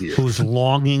 right? Who's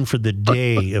longing for the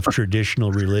day of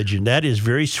traditional religion. That is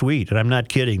very sweet, and I'm not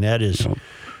kidding. That is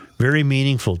very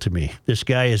meaningful to me. This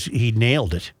guy he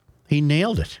nailed it. He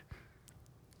nailed it.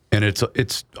 And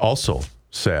it's also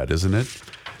sad, isn't it?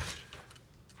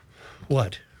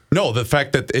 What? No, the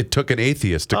fact that it took an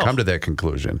atheist to come to that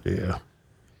conclusion. Yeah.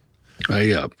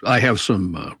 I have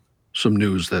some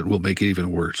news that will make it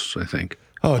even worse, I think.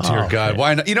 Oh, dear God.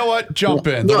 Why not? You know what? Jump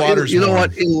in. The No, water's you know warm.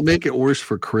 what? It'll make it worse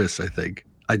for Chris, I think.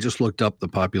 I just looked up the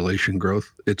population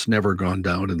growth. It's never gone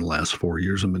down in the last 4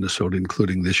 years in Minnesota,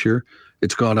 including this year.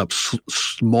 It's gone up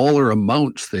smaller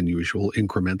amounts than usual,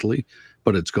 incrementally,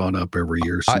 but it's gone up every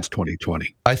year since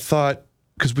 2020. I thought,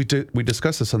 because we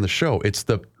discussed this on the show, it's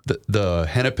the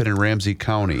Hennepin and Ramsey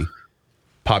County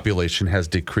population has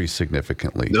decreased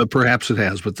significantly. Perhaps it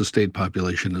has, but the state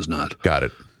population has not. Got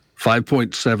it.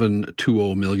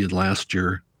 5.720 million last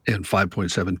year and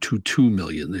 5.722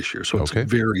 million this year. So it's a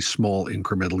very small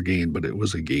incremental gain, but it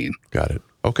was a gain. Got it.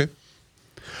 Okay.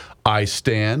 I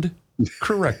stand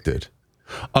corrected.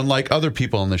 Unlike other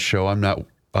people on this show, I'm not...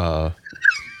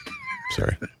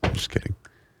 sorry, I'm just kidding.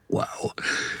 Wow.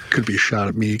 Could be a shot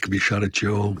at me, could be a shot at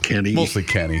Joe, Kenny. Mostly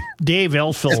Kenny. Dave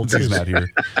Elfeld is not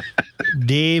here.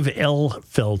 Dave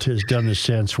Elfeld has done the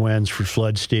Sense Wens for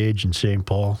Flood Stage in St.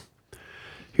 Paul.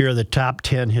 Here are the top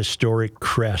 10 historic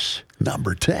crests.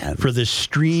 Number 10. For the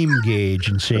stream gauge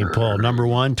in St. Paul. Number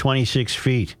 1, 26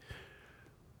 feet.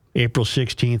 April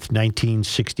 16th,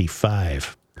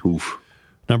 1965. Oof.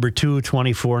 Number 2,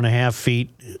 24.5 feet.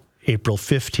 April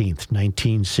 15th,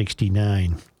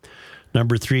 1969.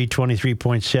 Number 3,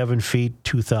 23.7 feet,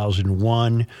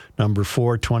 2001. Number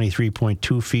 4,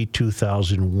 23.2 feet,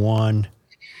 2001.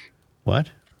 What?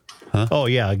 Huh? Oh,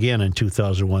 yeah, again in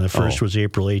 2001. The first was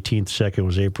April 18th, second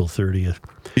was April 30th.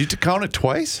 You had to count it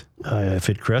twice? If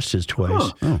it crested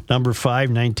twice. Number 5,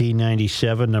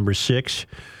 1997. Number 6,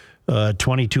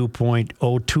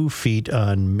 22.02 feet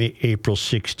on April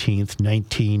 16th,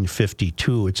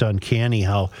 1952. It's uncanny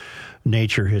how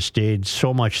nature has stayed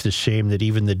so much the same that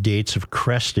even the dates of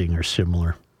cresting are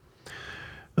similar.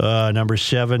 Number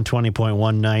 7,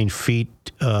 20.19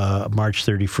 feet, March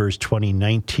 31st,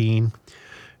 2019.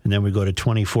 And then we go to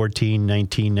 2014,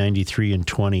 1993, and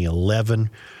 2011.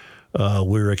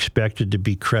 We're expected to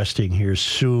be cresting here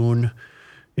soon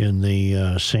in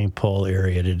the St. Paul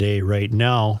area today. Right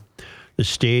now, the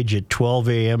stage at 12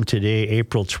 a.m. today,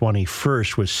 April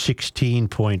 21st, was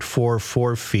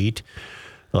 16.44 feet.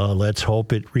 Let's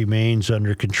hope it remains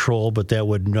under control, but that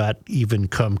would not even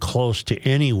come close to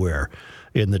anywhere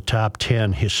in the top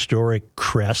 10 historic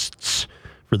crests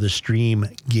for the stream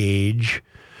gauge.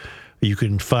 You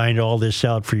can find all this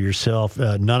out for yourself.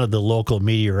 None of the local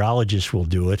meteorologists will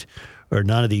do it. or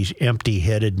none of these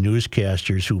empty-headed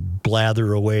newscasters who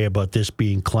blather away about this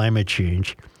being climate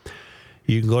change.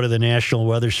 You can go to the National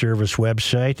Weather Service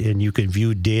website, and you can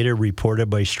view data reported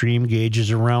by stream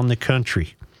gauges around the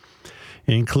country,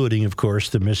 including, of course,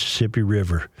 the Mississippi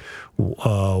River.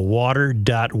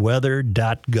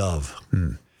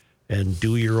 Water.weather.gov. And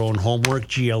do your own homework.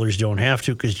 GLers don't have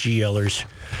to, because GLers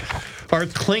are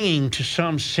clinging to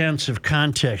some sense of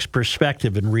context,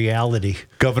 perspective, and reality.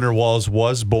 Governor Walz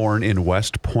was born in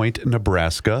West Point,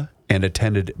 Nebraska, and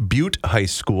attended Butte High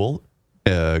School,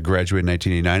 graduated in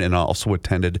 1989, and also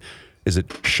attended, is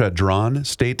it Chadron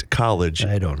State College?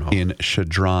 I don't know. In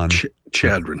Chadron.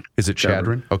 Chadron. Is it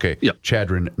Chadron? Okay. Yep.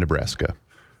 Chadron, Nebraska.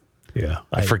 Yeah.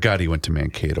 I forgot he went to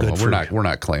Mankato. Good We're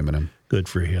not claiming him. Good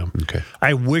for him. Okay.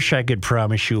 I wish I could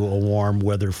promise you a warm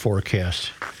weather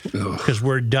forecast, because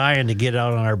we're dying to get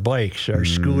out on our bikes, our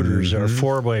scooters, our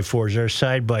 4x4s, our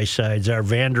side-by-sides, our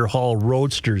Vanderhall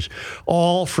Roadsters,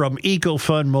 all from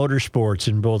EcoFun Motorsports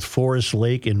in both Forest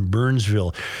Lake and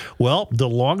Burnsville. Well, the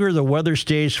longer the weather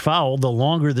stays foul, the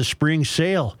longer the spring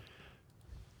sale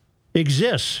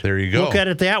exists. There you go. Look at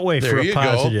it that way There for you a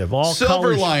positive. go. All Silver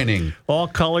colors, lining. all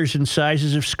colors and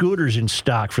sizes of scooters in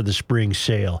stock for the spring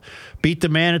sale. Beat the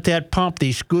man at that pump.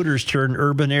 These scooters turn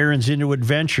urban errands into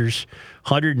adventures.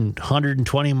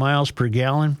 120 miles per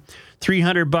gallon.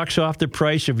 $300 off the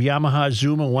price of Yamaha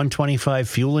Zuma 125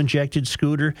 fuel-injected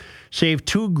scooter. Save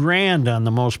 $2,000 on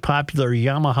the most popular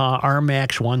Yamaha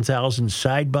RMAX 1000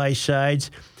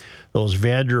 side-by-sides. Those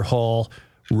Vanderhall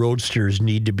Roadsters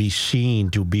need to be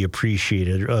seen to be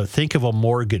appreciated. Think of a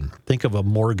Morgan. Think of a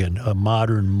Morgan, a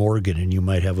modern Morgan, and you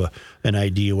might have an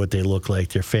idea what they look like.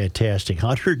 They're fantastic.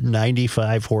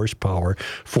 195 horsepower,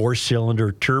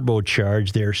 4-cylinder,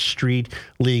 turbocharged. They're street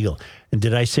legal. And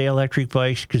did I say electric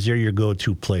bikes? Because they're your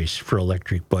go-to place for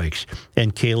electric bikes.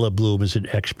 And Kayla Bloom is an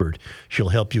expert. She'll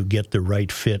help you get the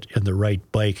right fit and the right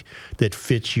bike that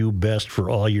fits you best for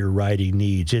all your riding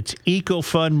needs. It's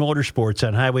EcoFun Motorsports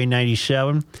on Highway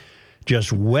 97,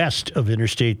 just west of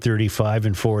Interstate 35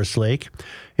 in Forest Lake,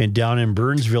 and down in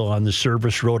Burnsville on the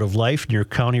Service Road of Life near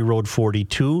County Road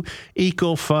 42,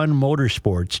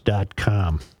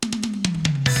 EcoFunMotorsports.com.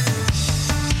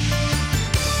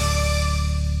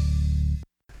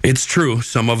 It's true.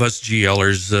 Some of us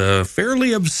GLers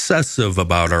fairly obsessive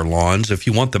about our lawns. If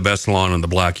you want the best lawn on the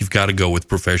block, you've got to go with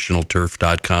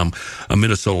ProfessionalTurf.com, a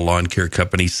Minnesota lawn care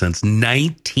company since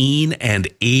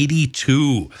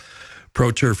 1982.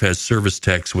 ProTurf has service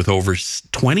techs with over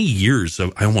 20 years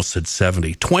of, I almost said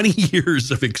 70, 20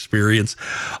 years of experience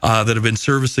that have been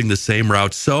servicing the same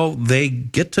route. So they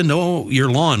get to know your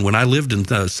lawn. When I lived in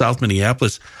South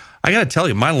Minneapolis, I got to tell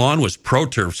you, my lawn was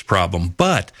ProTurf's problem,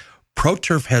 but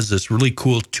ProTurf has this really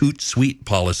cool toot sweet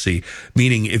policy,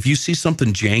 meaning if you see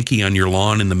something janky on your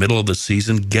lawn in the middle of the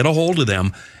season, get a hold of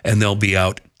them and they'll be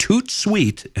out toot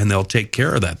sweet and they'll take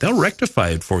care of that. They'll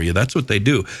rectify it for you. That's what they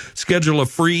do. Schedule a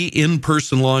free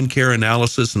in-person lawn care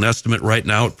analysis and estimate right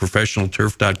now at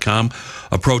ProfessionalTurf.com.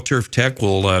 A ProTurf tech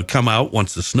will come out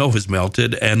once the snow has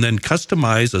melted and then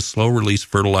customize a slow-release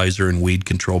fertilizer and weed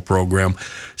control program.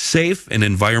 Safe and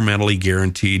environmentally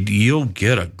guaranteed. You'll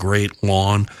get a great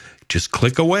lawn. Just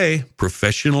click away,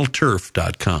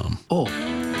 ProfessionalTurf.com.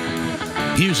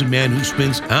 Here's a man who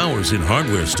spends hours in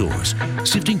hardware stores,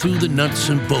 sifting through the nuts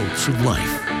and bolts of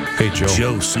life. Hey, Joe.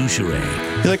 Joe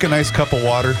Souchere. You like a nice cup of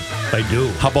water? I do.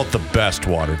 How about the best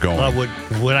water going?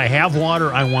 When I have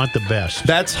water, I want the best.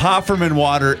 That's Hofferman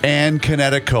Water and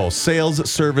Connecticut. Sales,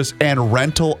 service, and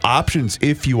rental options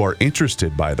if you are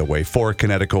interested, by the way, for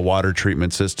Connecticut water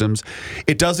treatment systems.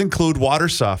 It does include water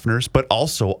softeners, but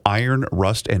also iron,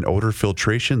 rust, and odor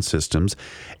filtration systems.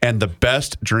 And the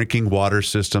best drinking water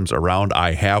systems around.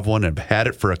 I have one and had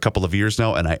it for a couple of years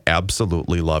now, and I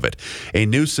absolutely love it. A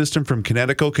new system from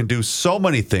Connecticut can do so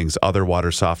many things other water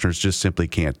softeners just simply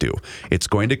can't do. It's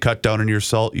going to cut down on your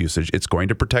salt usage. It's going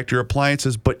to protect your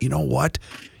appliances. But you know what?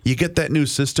 You get that new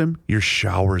system, your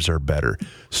showers are better.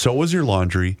 So is your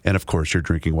laundry and, of course, your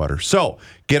drinking water. So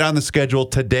get on the schedule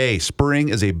today. Spring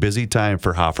is a busy time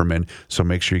for Hofferman, so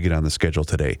make sure you get on the schedule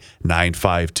today.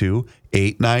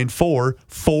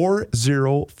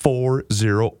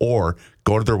 952-894-4040 or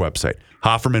go to their website,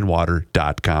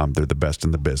 HoffermanWater.com. They're the best in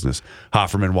the business.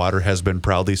 Hofferman Water has been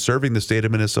proudly serving the state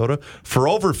of Minnesota for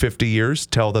over 50 years.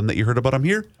 Tell them that you heard about them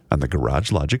here on the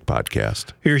Garage Logic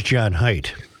Podcast. Here's John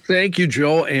Haidt. Thank you,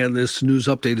 Joe. And this news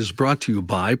update is brought to you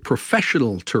by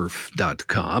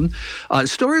ProfessionalTurf.com. A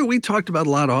story we talked about a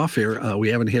lot off air, we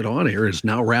haven't hit on air, is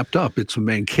now wrapped up. It's the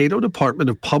Mankato Department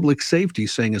of Public Safety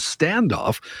saying a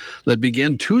standoff that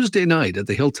began Tuesday night at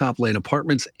the Hilltop Lane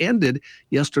Apartments ended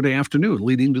yesterday afternoon,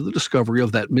 leading to the discovery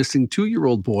of that missing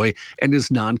 2-year-old boy and his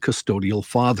non-custodial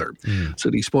father.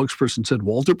 City spokesperson said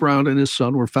Walter Brown and his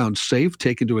son were found safe,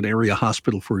 taken to an area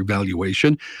hospital for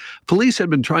evaluation. Police had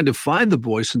been trying to find the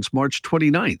boy since March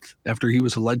 29th, after he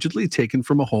was allegedly taken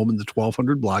from a home in the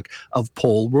 1200 block of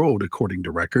Pole Road, according to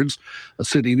records. A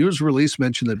city news release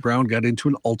mentioned that Brown got into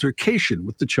an altercation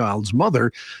with the child's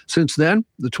mother. Since then,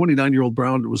 the 29-year-old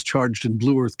Brown was charged in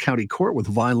Blue Earth County Court with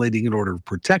violating an order of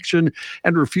protection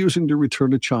and refusing to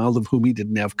return a child of whom he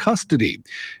didn't have custody.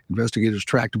 Investigators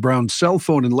tracked Brown's cell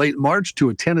phone in late March to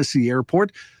a Tennessee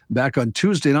airport. Back on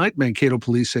Tuesday night, Mankato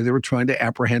police say they were trying to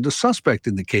apprehend a suspect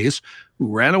in the case who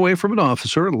ran away from an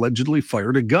officer and allegedly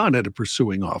fired a gun at a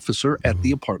pursuing officer at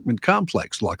the apartment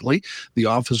complex. Luckily, the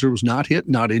officer was not hit,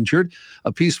 not injured.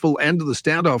 A peaceful end to the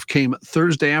standoff came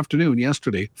Thursday afternoon,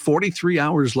 yesterday, 43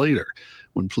 hours later,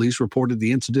 when police reported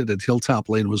the incident at Hilltop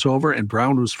Lane was over and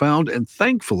Brown was found. And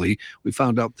thankfully, we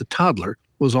found out the toddler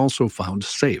was also found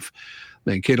safe.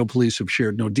 Mankato police have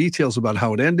shared no details about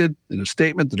how it ended. In a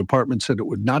statement, the department said it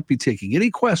would not be taking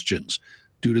any questions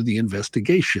due to the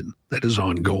investigation that is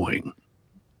ongoing.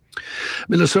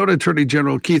 Minnesota Attorney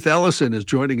General Keith Ellison is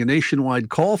joining a nationwide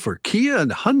call for Kia and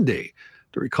Hyundai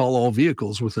to recall all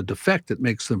vehicles with a defect that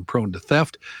makes them prone to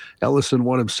theft. Ellison,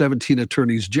 one of 17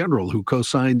 attorneys general who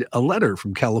co-signed a letter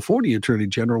from California Attorney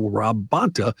General Rob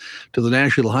Bonta to the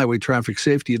National Highway Traffic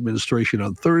Safety Administration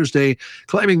on Thursday,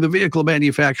 claiming the vehicle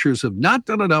manufacturers have not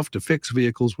done enough to fix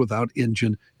vehicles without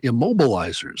engine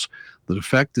immobilizers. The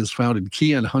defect is found in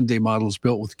Kia and Hyundai models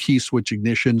built with key switch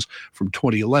ignitions from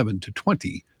 2011 to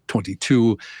 2022.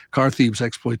 Car thieves'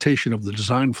 exploitation of the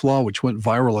design flaw, which went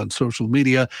viral on social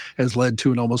media, has led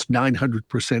to an almost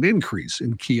 900% increase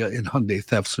in Kia and Hyundai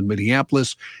thefts in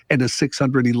Minneapolis and a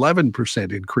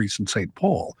 611% increase in St.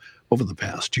 Paul over the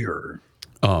past year.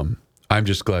 I'm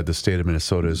just glad the state of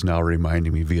Minnesota is now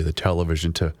reminding me via the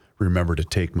television to remember to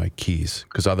take my keys,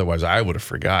 because otherwise I would have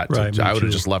forgot. Right, I would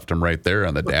have just left them right there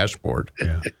on the dashboard.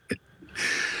 Yeah.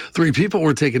 3 people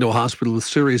were taken to a hospital with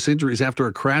serious injuries after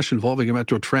a crash involving a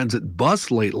Metro Transit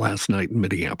bus late last night in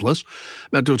Minneapolis.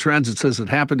 Metro Transit says it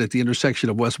happened at the intersection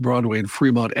of West Broadway and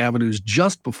Fremont Avenues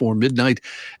just before midnight.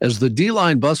 As the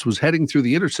D-Line bus was heading through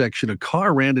the intersection, a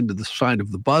car ran into the side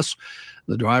of the bus.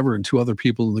 The driver and 2 other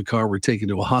people in the car were taken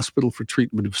to a hospital for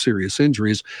treatment of serious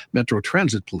injuries. Metro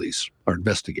Transit police are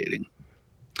investigating.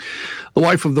 The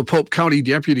wife of the Pope County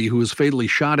deputy who was fatally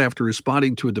shot after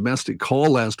responding to a domestic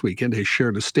call last weekend has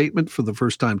shared a statement for the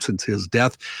first time since his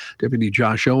death. Deputy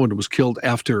Josh Owen was killed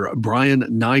after Brian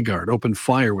Nygaard opened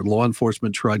fire when law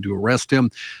enforcement tried to arrest him.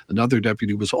 Another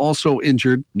deputy was also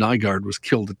injured. Nygaard was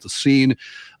killed at the scene.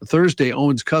 Thursday,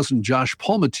 Owen's cousin Josh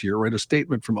Palmatier read a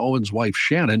statement from Owen's wife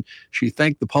Shannon. She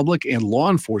thanked the public and law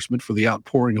enforcement for the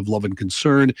outpouring of love and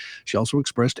concern. She also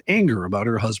expressed anger about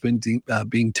her husband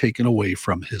being taken away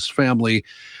from his family.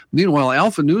 Meanwhile,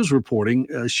 Alpha News reporting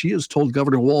she has told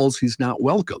Governor Walz he's not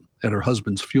welcome at her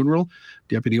husband's funeral.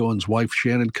 Deputy Owen's wife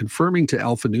Shannon confirming to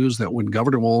Alpha News that when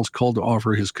Governor Walz called to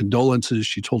offer his condolences,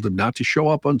 she told him not to show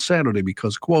up on Saturday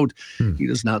because, quote, he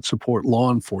does not support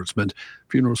law enforcement.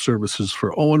 Funeral services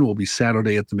for Owen will be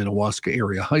Saturday at the Minnewaska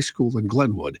Area High School in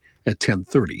Glenwood at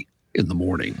 10:30 in the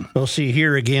morning. Well, see,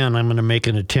 here again, I'm going to make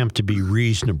an attempt to be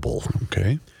reasonable.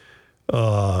 Okay.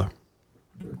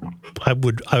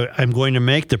 I'm going to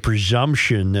make the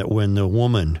presumption that when the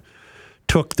woman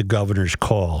took the governor's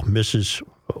call, Mrs.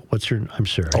 What's her? I'm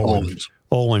sorry, Owens.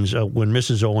 When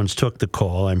Mrs. Owens took the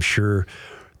call, I'm sure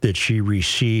that she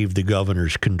received the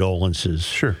governor's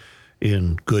condolences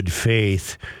in good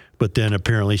faith, but then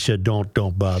apparently said,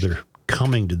 "Don't bother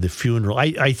coming to the funeral."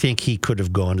 I think he could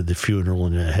have gone to the funeral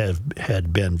and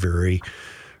had been very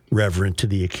reverent to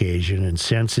the occasion and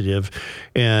sensitive.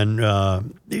 And,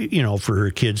 for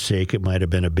her kid's sake, it might have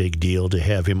been a big deal to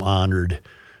have him honored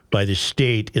by the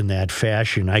state in that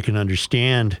fashion. I can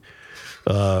understand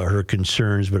her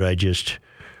concerns, but I just,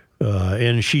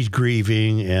 and she's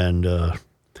grieving and...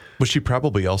 But she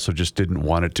probably also just didn't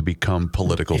want it to become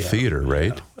political theater,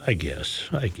 right? Yeah, I guess.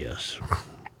 I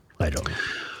don't know.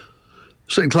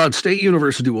 St. Cloud State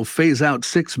University will phase out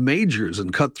 6 majors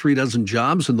and cut 36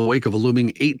 jobs in the wake of a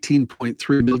looming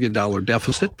 $18.3 million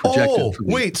deficit projected. Oh,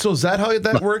 wait. So is that how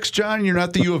that works, John? You're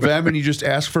not the U of M and you just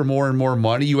ask for more and more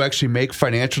money. You actually make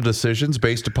financial decisions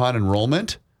based upon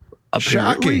enrollment?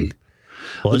 Apparently. Shocking.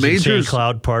 Well, The isn't St. majors-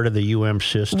 Cloud part of the UM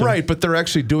system? Right, but they're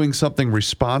actually doing something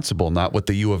responsible, not what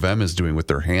the U of M is doing with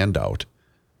their handout.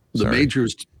 The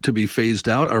majors to be phased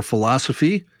out are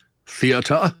philosophy,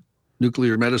 theater,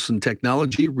 nuclear medicine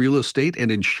technology, real estate,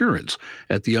 and insurance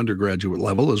at the undergraduate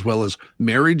level, as well as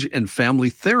marriage and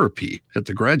family therapy at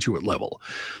the graduate level.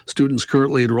 Students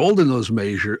currently enrolled in those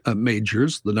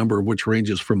majors, the number of which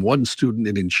ranges from 1 student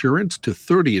in insurance to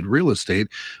 30 in real estate,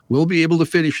 will be able to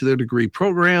finish their degree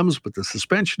programs, but the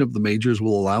suspension of the majors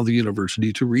will allow the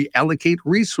university to reallocate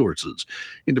resources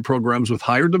into programs with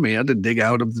higher demand and dig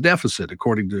out of the deficit,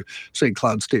 according to St.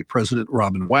 Cloud State President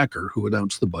Robin Wacker, who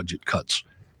announced the budget cuts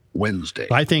Wednesday.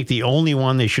 I think the only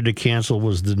one they should have canceled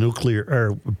was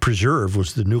the preserved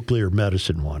was the nuclear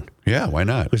medicine one. Yeah, why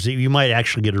not? Because you might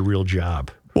actually get a real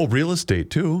job. Well, real estate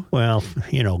too. Well,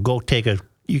 go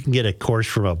you can get a course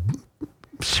from a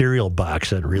cereal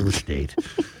box on real estate.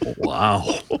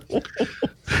 Wow.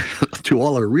 To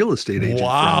all our real estate agents.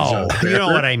 Wow. You know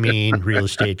what I mean, real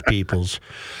estate peoples.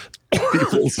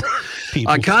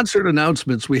 Concert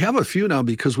announcements. We have a few now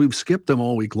because we've skipped them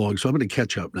all week long, so I'm going to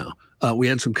catch up now. We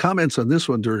had some comments on this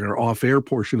one during our off-air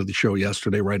portion of the show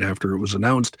yesterday, right after it was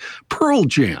announced. Pearl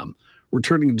Jam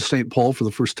returning to St. Paul for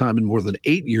the first time in more than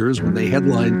 8 years when they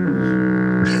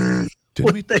headlined.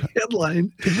 Didn't we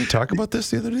talk about this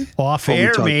the other day?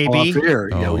 Off-air, maybe. Off-air.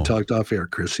 Yeah, we Oh. talked off-air,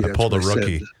 Chris. See, I that's pulled a what I said.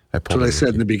 rookie. That's what I said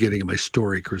in the beginning of my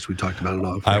story, Chris. We talked about it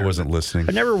off. I wasn't listening.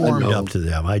 I never warmed know. up to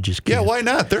them. I just Yeah, can't. why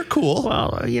not? They're cool.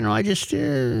 Well, I just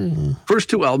First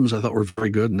 2 albums I thought were very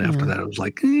good, and after that it was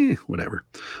like, whatever.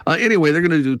 Anyway, they're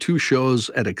going to do 2 shows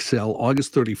at Excel,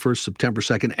 August 31st, September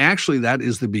 2nd. Actually, that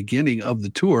is the beginning of the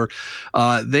tour.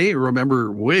 They,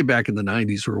 remember, way back in the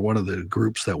 90s, were one of the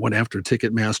groups that went after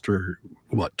Ticketmaster,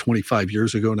 25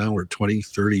 years ago now, or 20,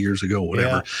 30 years ago,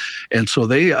 whatever. Yeah. And so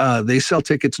they sell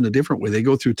tickets in a different way. They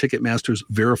go through Ticketmaster's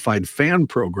verified fan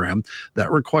program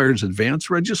that requires advance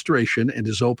registration and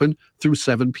is open through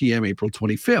 7 p.m. April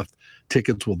 25th.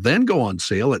 Tickets will then go on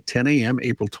sale at 10 a.m.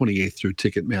 April 28th through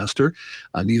Ticketmaster.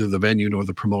 Neither the venue nor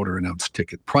the promoter announced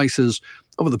ticket prices.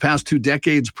 Over the past 2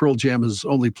 decades, Pearl Jam has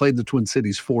only played the Twin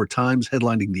Cities 4 times,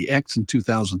 headlining the X in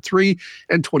 2003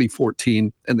 and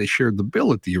 2014, and they shared the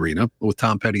bill at the arena with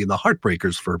Tom Petty and the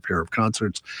Heartbreakers for a pair of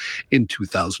concerts in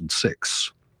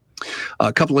 2006.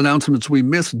 A couple announcements we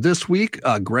missed this week.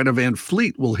 Greta Van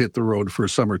Fleet will hit the road for a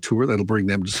summer tour that'll bring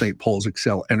them to St. Paul's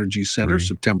Excel Energy Center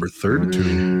September 3rd.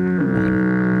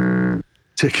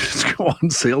 Tickets go on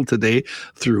sale today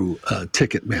through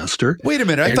Ticketmaster. Wait a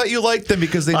minute. I thought you liked them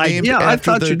because they named I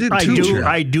after thought the you did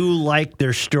I too. do like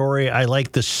their story. I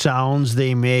like the sounds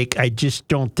they make. I just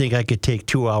don't think I could take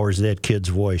 2 hours of that kid's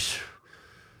voice.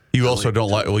 You also don't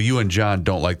like. Well, you and John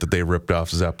don't like that they ripped off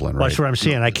Zeppelin, right? That's what I'm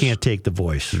saying. I can't take the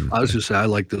voice. I was just saying, I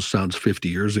like those sounds 50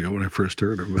 years ago when I first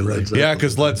heard them. Yeah,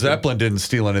 because Led Zeppelin didn't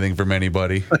steal anything from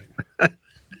anybody.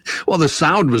 Well, the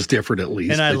sound was different at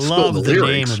least. And I They stole love the name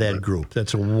lyrics, of that but group.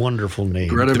 That's a wonderful name.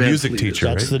 Greta The Van music Fleet teacher,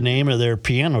 is- That's the name of their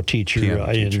piano teacher,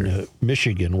 in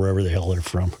Michigan, wherever the hell they're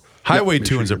from. Highway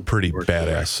Tune's a pretty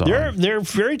badass song. They're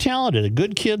very talented,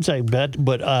 good kids, I bet.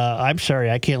 But I'm sorry,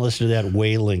 I can't listen to that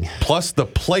wailing. Plus, the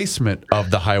placement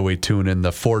of the Highway Tune in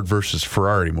the Ford versus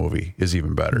Ferrari movie is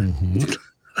even better.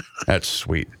 That's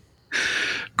sweet.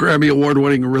 Grammy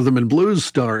Award-winning rhythm and blues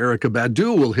star Erykah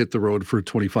Badu will hit the road for a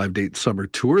 25-date summer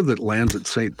tour that lands at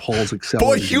St. Paul's Excel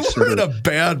Boy, Energy you were Center in a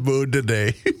bad mood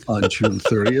today. on June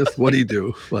 30th. What do you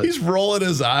do? What? He's rolling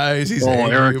his eyes. He's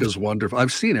angry. Erykah's wonderful.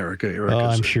 I've seen Erykah. Oh,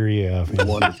 I'm sure you have.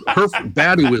 wonderful. Her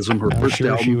Baduism, her I'm first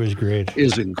sure she album, was great.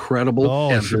 is incredible.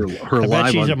 Oh, and sure. her I bet live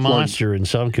she's a Unplugged- monster in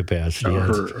some capacity.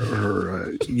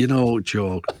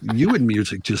 Joe, you and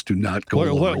music just do not go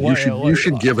along. You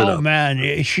should give it Oh, up.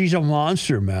 man, she's a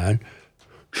monster, man.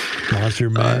 Monster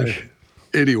mash.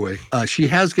 Anyway, she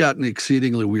has gotten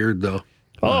exceedingly weird, though.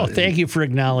 Thank you for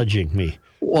acknowledging me.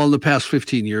 Well, in the past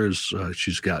 15 years,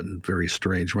 she's gotten very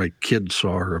strange. My kid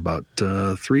saw her about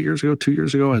 2 years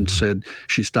ago, and said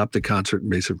she stopped the concert and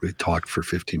basically talked for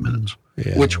 15 minutes.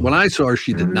 Yeah. Which, when I saw her,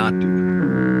 she did not do.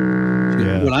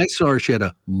 Yeah. When I saw her, she had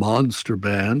a monster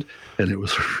band, and it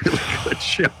was a really good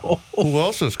show. Who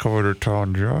else is coming to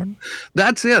town, John?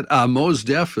 That's it. Mos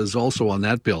Def is also on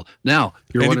that bill. Now,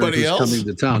 you're wondering Anybody who's else? coming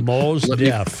to town. Mos Let me-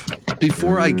 Def.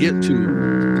 Before I get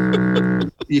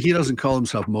to, he doesn't call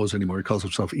himself Mos anymore. He calls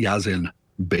himself Yazin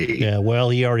Bey. Yeah, well,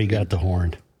 he already got the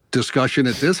horn. Discussion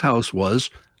at this house was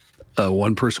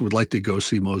one person would like to go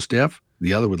see Mos Def.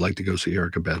 The other would like to go see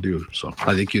Erykah Badu. So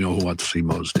I think you know who wants to see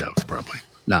Mos Def, probably.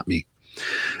 Not me.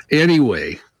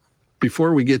 Anyway,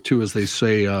 before we get to, as they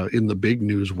say in the big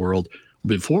news world,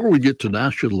 before we get to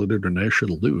national and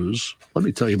international news, let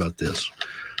me tell you about this.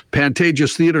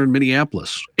 Pantages Theater in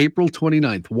Minneapolis, April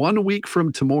 29th. 1 week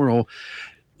from tomorrow,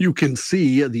 you can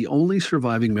see the only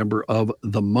surviving member of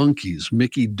the Monkees,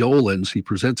 Mickey Dolenz. He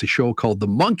presents a show called The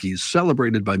Monkees,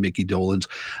 celebrated by Mickey Dolenz.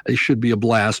 It should be a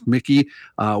blast. Mickey,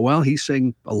 he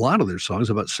sang a lot of their songs,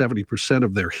 about 70%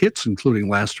 of their hits, including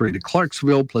Last Train to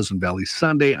Clarksville, Pleasant Valley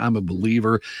Sunday, I'm a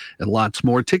Believer, and lots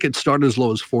more. Tickets start as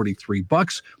low as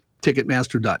 $43.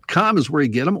 Ticketmaster.com is where you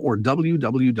get them, or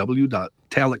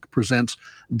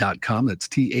www.talukpresents.com. That's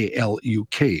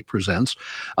TALUK presents.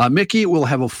 Mickey will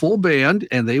have a full band,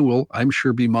 and they will, I'm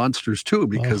sure, be monsters too,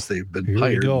 because they've been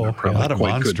hired. They're probably a lot of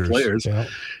quite monsters. Good players. Yeah.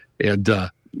 And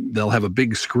they'll have a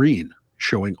big screen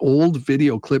showing old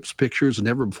video clips, pictures, and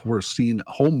never before seen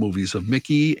home movies of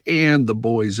Mickey and the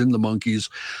boys in the Monkees.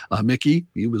 Mickey,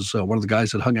 he was one of the guys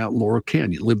that hung out in Laurel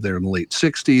Canyon, lived there in the late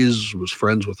 60s, was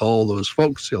friends with all those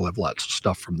folks. He'll have lots of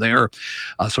stuff from there.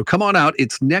 So come on out.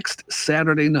 It's next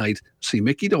Saturday night. See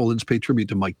Mickey Dolenz pay tribute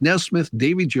to Mike Nesmith,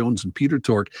 Davy Jones, and Peter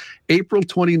Tork, April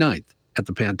 29th at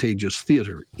the Pantages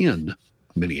Theater in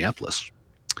Minneapolis.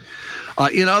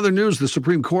 In other news, the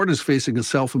Supreme Court is facing a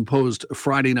self-imposed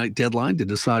Friday night deadline to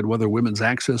decide whether women's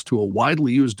access to a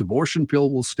widely used abortion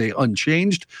pill will stay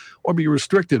unchanged or be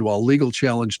restricted while legal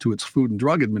challenge to its Food and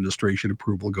Drug Administration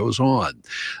approval goes on.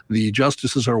 The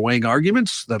justices are weighing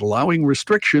arguments that allowing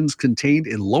restrictions contained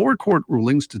in lower court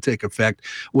rulings to take effect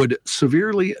would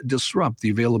severely disrupt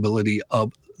the availability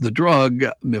of the drug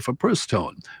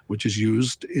mifepristone, which is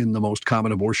used in the most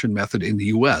common abortion method in the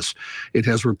U.S. It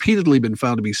has repeatedly been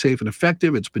found to be safe and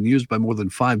effective. It's been used by more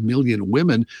than 5 million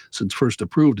women since first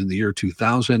approved in the year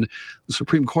 2000. The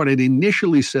Supreme Court had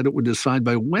initially said it would decide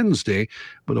by Wednesday,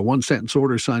 but a one-sentence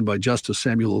order signed by Justice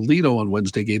Samuel Alito on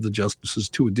Wednesday gave the justices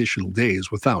 2 additional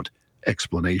days without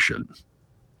explanation.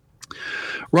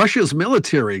 Russia's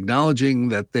military acknowledging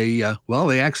that they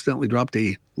accidentally dropped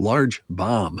a large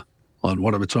bomb on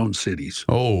one of its own cities.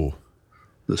 Oh.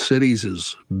 The city's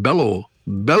is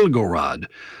Belgorod,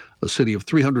 a city of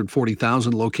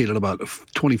 340,000 located about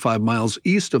 25 miles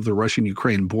east of the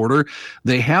Russian-Ukraine border.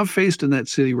 They have faced in that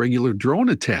city regular drone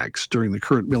attacks during the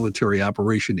current military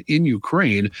operation in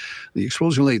Ukraine. The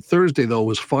explosion late Thursday, though,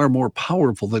 was far more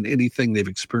powerful than anything they've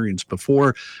experienced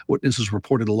before. Witnesses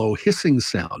reported a low hissing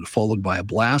sound, followed by a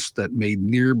blast that made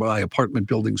nearby apartment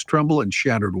buildings tremble and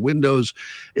shattered windows.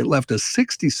 It left a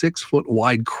 66-foot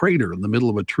wide crater in the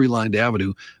middle of a tree-lined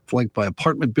avenue, flanked by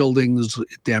apartment buildings.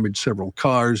 It damaged several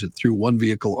cars. It threw one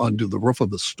vehicle onto the roof of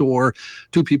the store.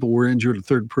 2 people were injured. A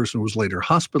third person was later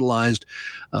hospitalized.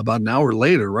 About an hour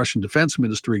later, Russian Defense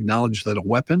Ministry acknowledged that a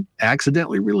weapon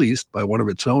accidentally released by one of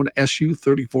its own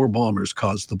Su-34 bombers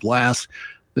caused the blast.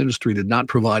 The ministry did not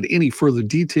provide any further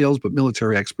details, but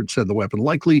military experts said the weapon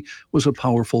likely was a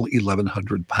powerful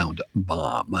 1,100-pound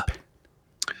bomb.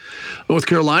 North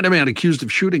Carolina man accused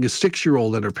of shooting a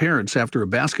 6-year-old and her parents after a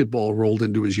basketball rolled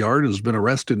into his yard has been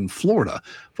arrested in Florida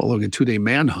following a 2-day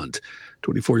manhunt.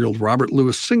 24-year-old Robert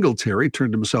Louis Singletary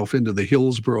turned himself into the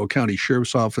Hillsborough County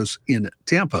Sheriff's Office in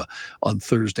Tampa on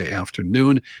Thursday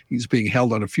afternoon. He's being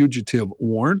held on a fugitive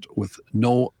warrant with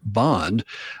no bond.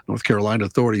 North Carolina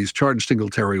authorities charged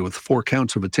Singletary with 4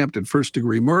 counts of attempted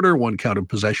first-degree murder, 1 count of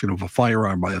possession of a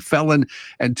firearm by a felon,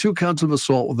 and 2 counts of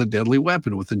assault with a deadly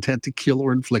weapon with intent to kill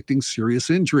or inflicting serious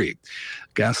injury.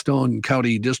 Gaston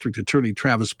County District Attorney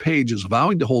Travis Page is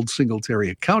vowing to hold Singletary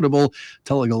accountable,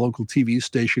 telling a local TV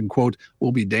station, quote,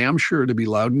 "We'll be damn sure to be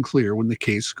loud and clear when the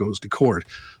case goes to court."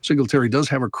 Singletary does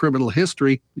have a criminal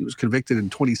history. He was convicted in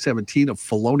 2017 of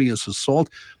felonious assault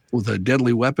with a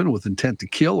deadly weapon with intent to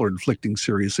kill or inflicting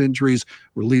serious injuries,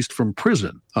 released from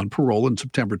prison on parole in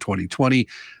September 2020.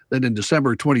 Then in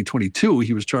December 2022,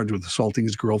 he was charged with assaulting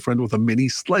his girlfriend with a mini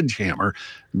sledgehammer,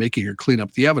 making her clean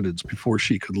up the evidence before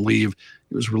she could leave.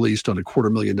 He was released on a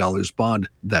 $250,000 bond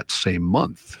that same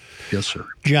month. Yes, sir.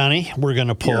 Johnny, we're going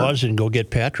to pause and go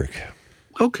get Patrick.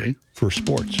 Okay. For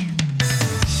sports.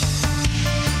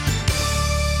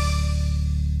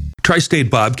 Tri-State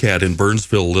Bobcat in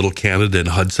Burnsville, Little Canada, and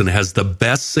Hudson has the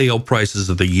best sale prices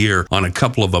of the year on a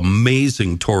couple of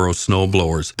amazing Toro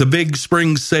snowblowers. The big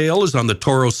spring sale is on the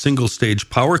Toro single-stage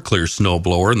Power Clear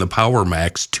snowblower and the Power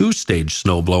Max two-stage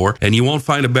snowblower, and you won't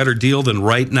find a better deal than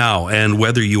right now. And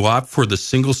whether you opt for the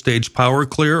single-stage Power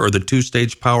Clear or the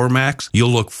two-stage Power Max, you'll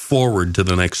look forward to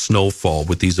the next snowfall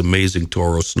with these amazing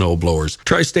Toro snowblowers.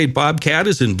 Tri-State Bobcat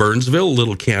is in Burnsville,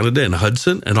 Little Canada, and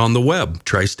Hudson, and on the web,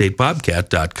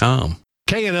 tristatebobcat.com.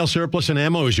 K&L Surplus and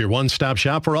Ammo is your one-stop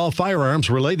shop for all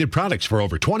firearms-related products for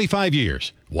over 25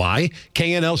 years. Why?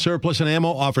 K&L Surplus and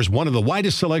Ammo offers one of the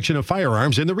widest selection of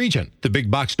firearms in the region. The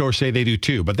big box stores say they do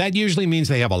too, but that usually means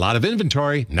they have a lot of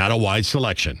inventory, not a wide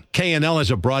selection. K&L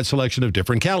has a broad selection of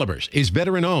different calibers, is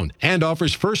veteran-owned, and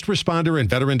offers first responder and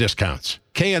veteran discounts.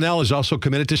 K&L is also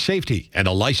committed to safety and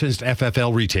a licensed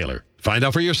FFL retailer. Find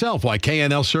out for yourself why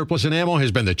K&L Surplus and Ammo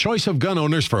has been the choice of gun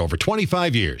owners for over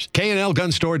 25 years.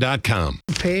 KNLGunstore.com.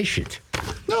 Patient.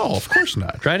 No, of course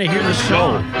not. Trying to hear the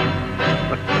song.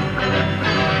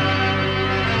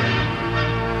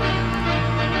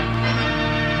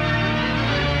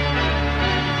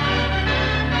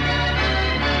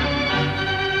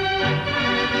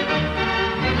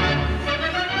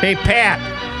 Hey,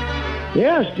 Pat.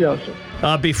 Yes, Joseph.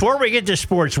 Before we get to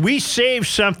sports, we saved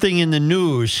something in the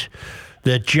news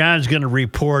that John's going to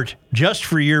report just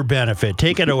for your benefit.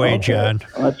 Take it away, Okay, John.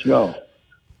 let's go.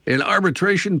 An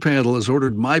arbitration panel has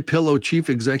ordered MyPillow chief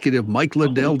executive Mike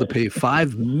Lindell to pay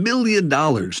 $5 million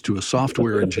to a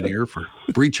software engineer for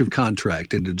breach of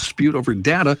contract in a dispute over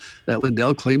data that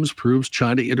Lindell claims proves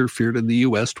China interfered in the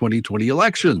U.S. 2020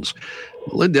 elections.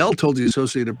 Lindell told the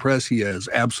Associated Press he has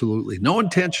absolutely no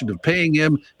intention of paying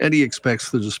him, and he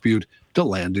expects the dispute to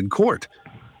land in court.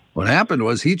 What happened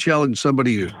was he challenged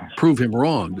somebody to prove him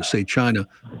wrong, to say China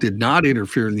did not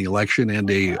interfere in the election, and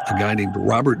a guy named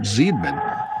Robert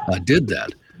Zeidman did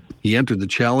that. He entered the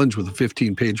challenge with a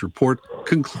 15-page report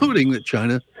concluding that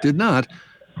China did not,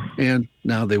 and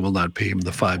now they will not pay him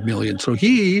the $5 million. So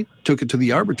he took it to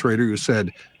the arbitrator, who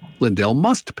said Lindell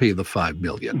must pay the $5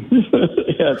 million.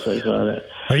 Yes, I saw that.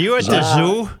 Are you at the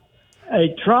zoo?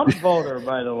 A Trump voter,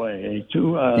 by the way,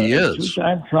 He is.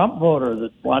 two-time Trump voter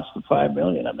that wants the $5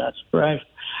 million. I'm not surprised.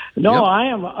 No, Yep. I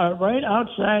am right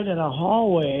outside in a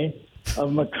hallway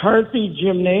of McCarthy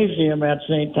Gymnasium at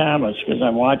St. Thomas because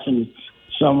I'm watching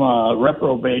some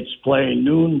reprobates play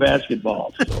noon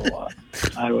basketball. So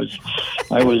I was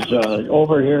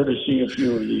over here to see a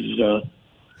few of these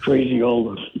crazy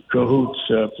old cahoots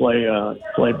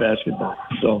play basketball.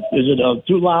 So is it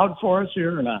too loud for us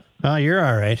here or not? Oh, you're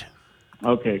all right.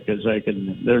 Okay, because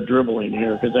they're dribbling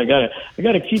here because I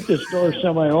gotta keep this door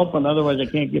semi-open, otherwise I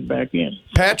can't get back in.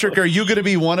 Patrick, are you going to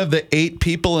be one of the 8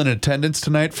 people in attendance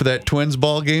tonight for that Twins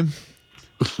ball game?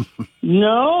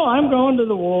 No, I'm going to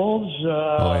the Wolves,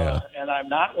 yeah. and I'm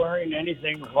not wearing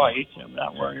anything white. I'm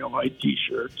not wearing a white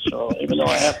T-shirt, so even though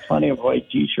I have plenty of white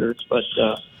T-shirts, but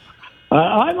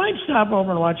I might stop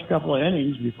over and watch a couple of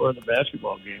innings before the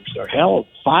basketball game starts. Hell,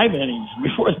 5 innings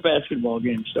before the basketball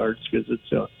game starts because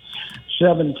it's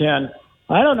 7:10.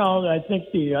 I don't know. I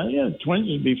think the Twins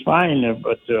would be fine,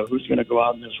 but who's going to go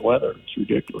out in this weather? It's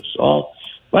ridiculous.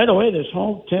 By the way, this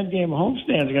whole 10-game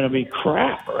homestand is going to be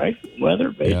crap, right?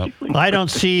 Weather, basically. I don't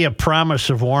see a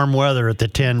promise of warm weather at the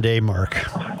 10-day mark.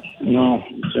 No.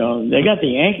 So they got the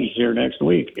Yankees here next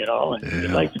week, and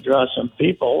they'd like to draw some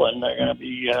people, and they're going to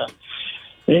be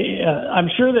I'm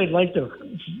sure they'd like to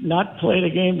not play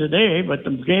the game today, but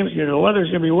the weather's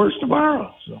going to be worse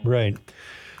tomorrow. So. Right.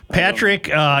 Patrick,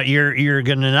 you're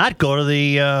going to not go to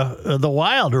the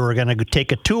Wild, who are going to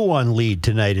take a 2-1 lead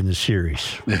tonight in the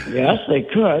series. Yes, they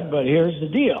could, but here's the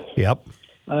deal. Yep.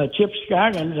 Chip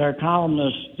Scoggins, our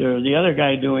columnist, the other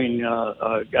guy doing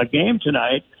a game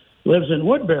tonight, lives in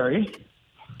Woodbury,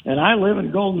 and I live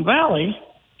in Golden Valley.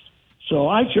 So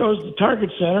I chose the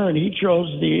Target Center, and he chose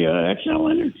the XL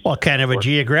Energy. Well, kind of a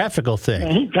geographical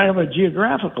thing. Kind of a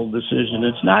geographical decision.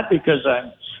 It's not because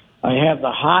I have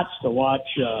the hots to watch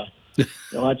the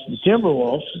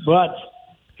Timberwolves, but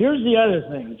here's the other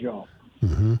thing, Joe.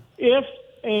 Mm-hmm. If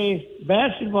a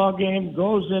basketball game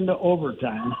goes into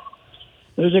overtime,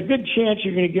 there's a good chance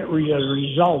you're going to get a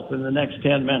result in the next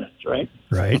 10 minutes, right?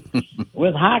 Right.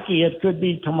 With hockey, it could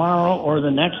be tomorrow or the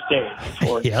next day.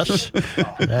 Yes.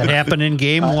 That happened in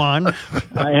Game 1.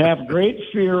 I have great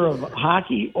fear of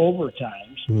hockey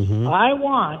overtimes. Mm-hmm. I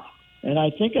want, and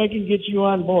I think I can get you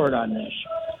on board on this,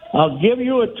 I'll give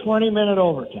you a 20-minute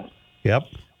overtime. Yep.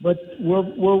 But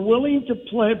we're willing to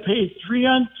pay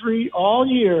 3-on-3 all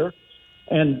year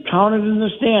and count it in the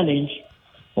standings.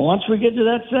 Once we get to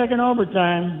that second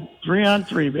overtime,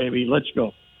 3-on-3, baby. Let's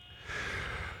go.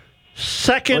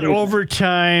 Second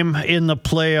overtime in the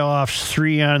playoffs,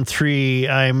 3-on-3.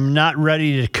 I'm not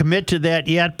ready to commit to that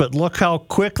yet, but look how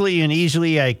quickly and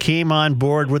easily I came on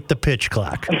board with the pitch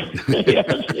clock. Yes,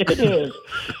 it is.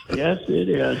 Yes, it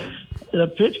is. The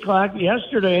pitch clock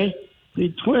yesterday,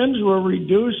 the Twins were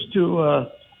reduced to,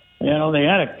 they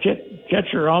had a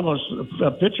pitcher almost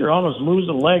lose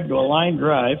a leg to a line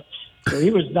drive. So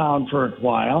he was down for a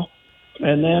while.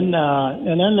 And then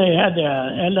they had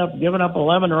to end up giving up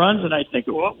 11 runs, and I think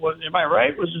am I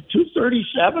right? Was it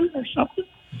 237 or something?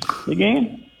 The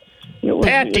game.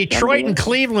 Pat, Detroit and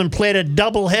Cleveland played a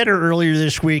doubleheader earlier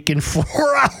this week in 4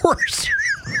 hours.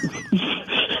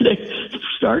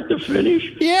 Start to finish?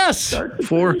 Yes.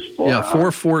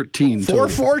 4:14.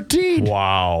 4:14.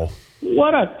 Wow.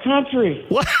 What a country.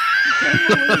 What?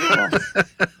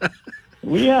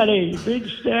 We had a big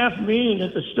staff meeting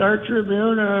at the Star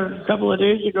Tribune a couple of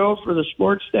days ago for the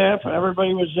sports staff.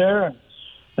 Everybody was there.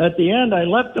 And at the end, I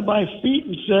leapt to my feet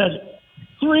and said,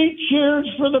 3 cheers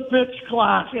for the pitch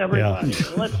clock, everybody. Yeah.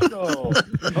 Let's go.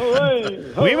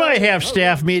 Hooray, hooray, We might have hooray.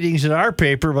 staff meetings at our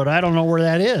paper, but I don't know where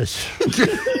that is.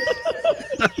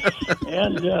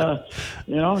 And,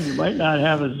 you might not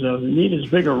have need as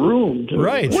big a room.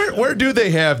 Right. Where do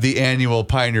they have the annual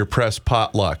Pioneer Press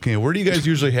potluck? Where do you guys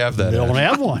usually have that? They don't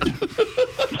at? have one.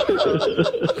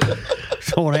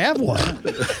 Don't have one.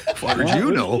 As far as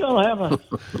you know.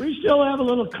 We still have a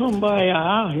little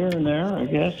kumbaya here and there, I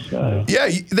guess. Yeah,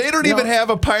 they don't even have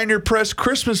a Pioneer Press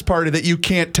Christmas party that you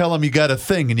can't tell them you got a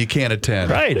thing and you can't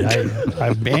attend. Right.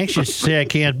 I'm anxious to say I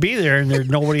can't be there, and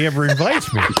nobody ever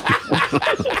invites me.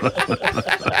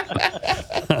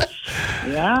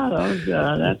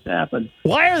 Yeah, that's happened.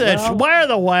 Why are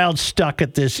the Wild stuck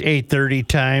at this 8:30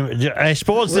 time? I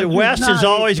suppose the West is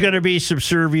always going to be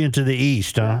subservient to the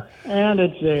East, huh? And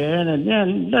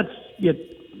and let's get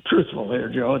truthful here,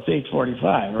 Joe. It's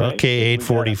 8:45, right? Okay,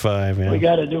 8:45. We Yeah.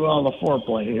 got to do all the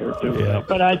foreplay here too. Yeah.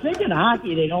 But I think in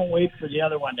hockey they don't wait for the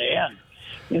other one to end.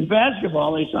 In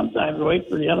basketball, they sometimes wait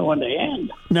for the other one to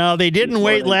end. No, they didn't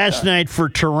wait last night for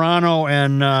Toronto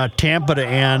and Tampa to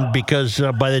end because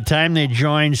by the time they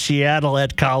joined Seattle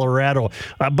at Colorado.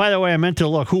 By the way, I meant to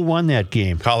look. Who won that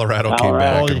game? Colorado came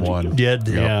back and they won. Did,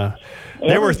 yeah.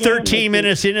 They were 13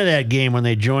 minutes into that game when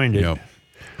they joined it. Yep.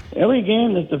 Every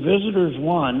game that the visitors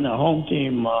won, the home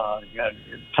team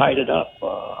tied it up.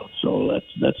 So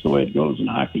that's the way it goes in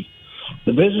hockey.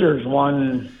 The visitors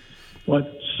won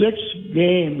 6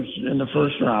 games in the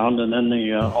first round, and then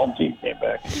the home team came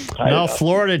back and tied Now it up.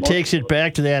 Florida takes it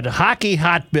back to that hockey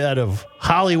hotbed of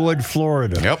Hollywood,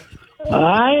 Florida. Yep.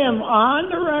 I am on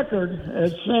the record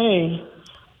as saying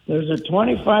there's a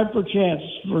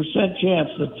 25% chance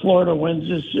that Florida wins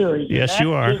this series. Yes,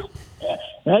 you are.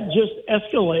 That just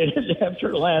escalated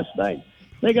after last night.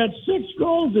 They got 6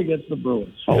 goals against the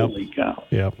Bruins. Holy cow.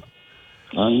 Yep.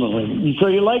 Unbelievable. So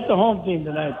you like the home team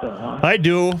tonight, though, huh? I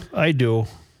do. I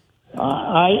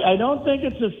don't think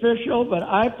it's official, but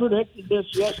I predicted this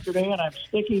yesterday, and I'm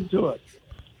sticking to it.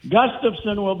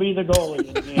 Gustafson will be the goalie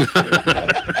in the game.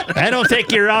 I don't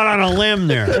think you're out on a limb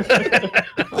there.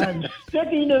 I'm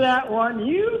sticking to that one.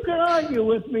 You can argue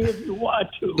with me if you want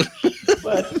to,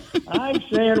 but I'm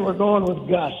saying we're going with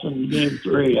Gus in Game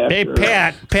 3. Hey,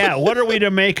 Pat, what are we to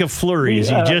make of Fleury? Is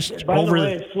he just by over the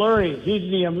way, Fleury,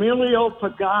 he's the Emilio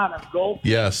Pagan of goal.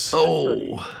 Yes.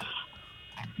 Oh.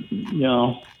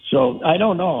 So I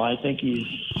don't know. I think he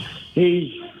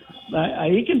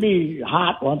can be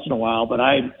hot once in a while, but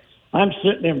I'm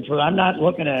sitting him I'm not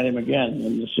looking at him again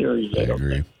in the series. I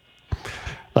agree.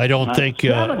 I don't think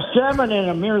 7 in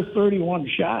a mere 31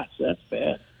 shots. That's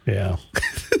bad. Yeah.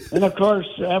 And of course,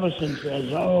 Emerson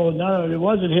says, "Oh no, it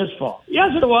wasn't his fault."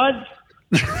 Yes, it was.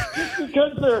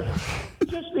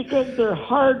 Just because they're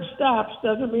hard stops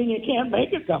doesn't mean you can't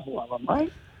make a couple of them, right?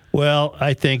 Well,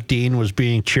 I think Dean was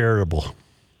being charitable.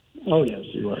 Oh yes,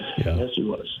 he was. Yeah. Yes, he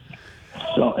was.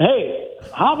 So hey,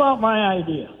 how about my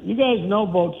idea? You guys know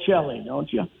Bocelli,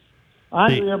 don't you?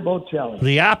 Andrea Bocelli,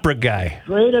 The opera guy.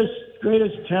 greatest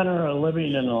tenor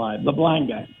living and alive, the blind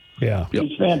guy. Yeah.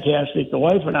 He's fantastic. The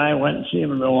wife and I went and see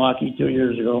him in Milwaukee 2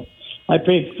 years ago. I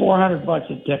paid $400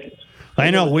 a ticket. I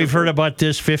know. We've heard about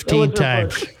this 15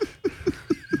 times.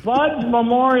 Bud's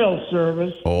memorial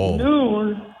service, Oh.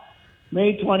 noon,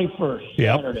 May 21st,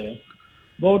 Yep. Saturday.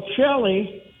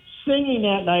 Bocelli singing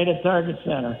that night at Target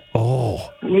Center.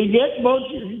 Oh. We get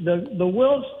the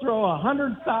Wills throw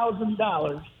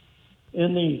 $100,000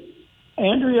 in the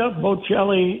Andrea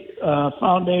Bocelli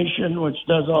Foundation, which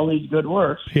does all these good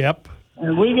works. Yep.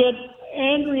 And we get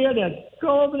Andrea to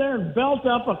go over there and belt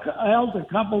up a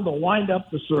couple to wind up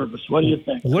the service. What do you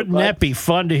think? Wouldn't that be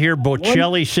fun to hear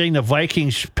Bocelli sing the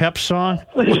Vikings pep song?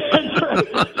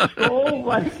 Skol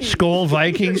Vikings. Skol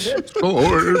Vikings.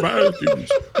 Oh, Vikings.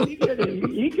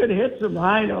 He could hit some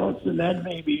high notes, and then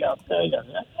maybe I'll tell you that.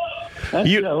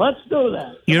 Let's do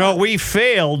that. You know, we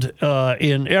failed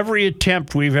in every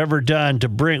attempt we've ever done to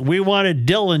bring. We wanted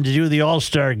Dylan to do the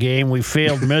All-Star game. We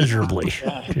failed miserably.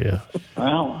 Yeah.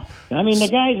 Well, I mean, the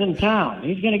guy's in town.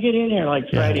 He's going to get in here like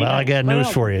Friday. Well, I got night. news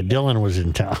for you. Dylan was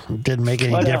in town. It didn't make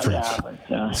any difference.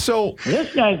 So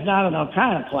this guy's not in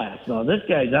iconoclast, though. This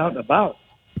guy's out and about.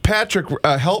 Patrick,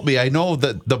 help me. I know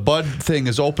that the Bud thing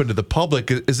is open to the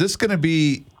public. Is this going to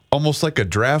be almost like a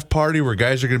draft party where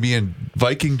guys are going to be in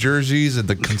Viking jerseys and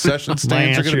the concession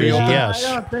stands are going to be open? Yes.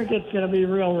 I don't think it's going to be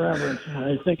real reverence.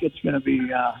 I think it's going to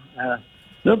be.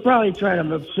 They'll probably try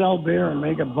to sell beer and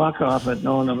make a buck off it,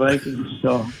 knowing the Vikings.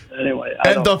 So anyway,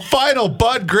 and the final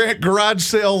Bud Grant garage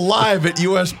sale live at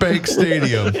U.S. Bank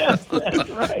Stadium. Yes, that's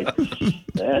right.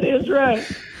 That is right.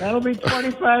 That'll be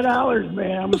 $25,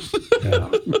 ma'am.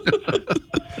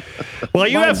 Well,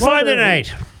 you have fun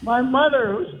tonight. My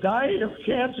mother, who's dying of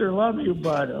cancer, love you,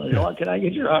 Bud. You know, can I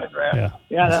get your autograph?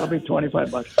 Yeah, that'll be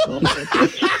 $25.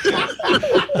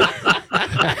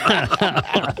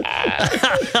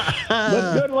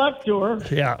 But good luck to her.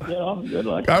 Yeah. You know, good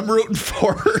luck. I'm rooting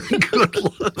for her. Good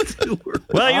luck to her.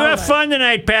 Well, you have fun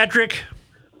tonight, Patrick.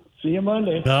 See you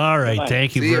Monday. All right. Bye.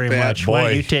 Thank you See you, very Pat. much. Why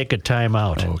don't you take a time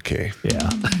out? Okay. Yeah.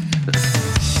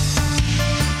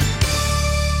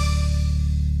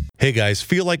 Hey guys,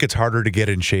 feel like it's harder to get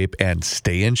in shape and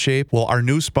stay in shape? Well, our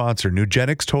new sponsor,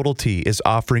 Nugenix Total T, is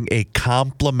offering a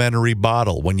complimentary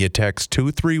bottle when you text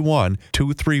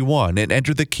 231-231 and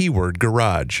enter the keyword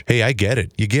garage. Hey, I get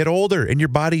it. You get older and your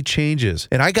body changes.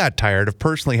 And I got tired of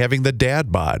personally having the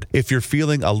dad bod. If you're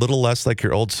feeling a little less like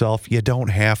your old self, you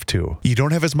don't have to. You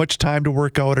don't have as much time to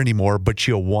work out anymore, but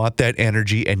you want that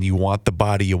energy and you want the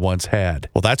body you once had.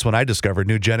 Well, that's when I discovered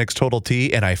Nugenix Total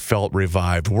T and I felt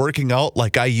revived, working out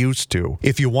like I used to.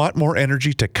 If you want more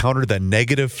energy to counter the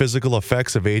negative physical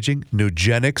effects of aging,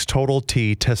 Nugenix Total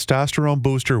T Testosterone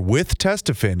Booster with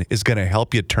Testofen is going to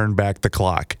help you turn back the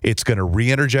clock. It's going to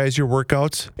re-energize your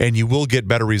workouts, and you will get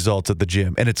better results at the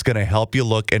gym, and it's going to help you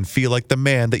look and feel like the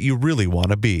man that you really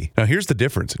want to be. Now, here's the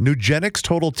difference. Nugenix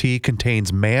Total T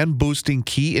contains man-boosting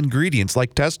key ingredients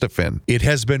like Testofen. It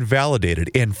has been validated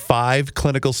in 5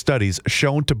 clinical studies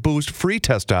shown to boost free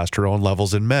testosterone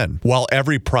levels in men. While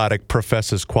every product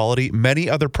professes quality, many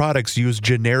other products use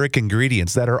generic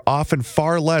ingredients that are often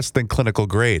far less than clinical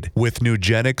grade. With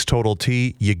Nugenix Total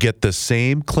T, you get the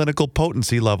same clinical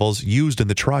potency levels used in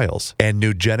the trials. And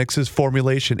Nugenix's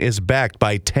formulation is backed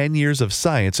by 10 years of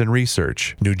science and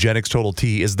research. Nugenix Total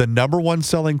T is the #1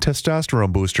 selling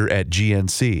testosterone booster at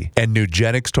GNC. And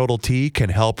Nugenix Total T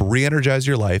can help re-energize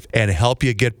your life and help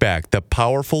you get back the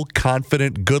powerful,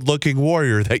 confident, good-looking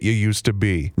warrior that you used to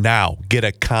be. Now, get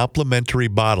a complimentary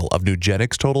bottle of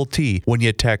Nugenix Total T when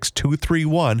you text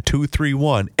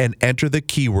 231-231 and enter the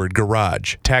keyword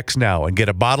garage. Text now and get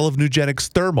a bottle of Nugenix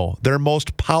Thermal, their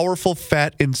most powerful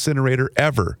fat incinerator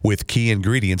ever, with key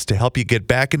ingredients to help you get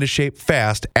back into shape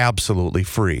fast, absolutely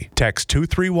free. Text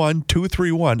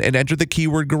 231-231 and enter the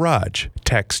keyword garage.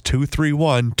 Text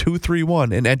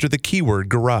 231-231 and enter the keyword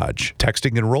garage.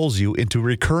 Texting enrolls you into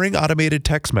recurring automated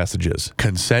text messages.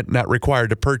 Consent not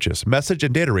required to purchase. Message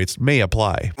and data rates may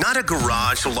apply. Not a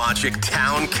Garage Logic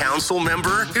town council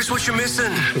member? Here's what you're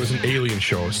missing. It was an alien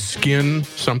show. Skin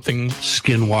something.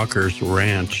 Skinwalker's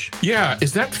Ranch. Yeah,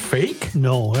 is that fake?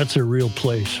 No, that's a real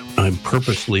place. I'm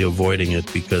purposely avoiding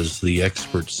it because the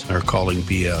experts are calling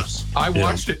BS. I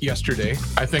watched it yesterday.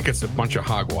 I think it's a bunch of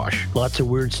hogwash. Lots of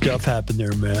weird stuff happened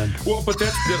there, man. Well, but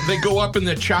they go up in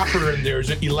the chopper and there's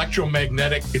an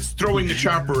electromagnetic. It's throwing the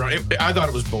chopper around. I thought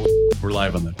it was bull. We're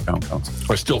live on the town council.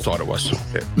 I still thought it was.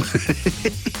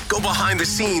 Go behind the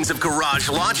scenes of Garage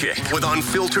Logic with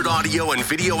unfiltered audio and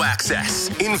video access,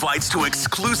 invites to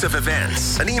exclusive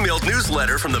events, an emailed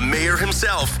newsletter from the mayor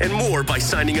himself, and more by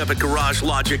signing up at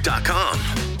garagelogic.com.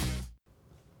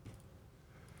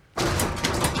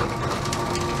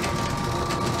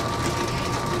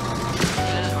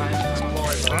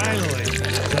 Finally,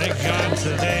 thank God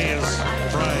today is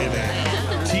Friday.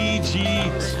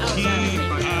 TGTI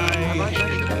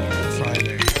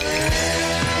Friday.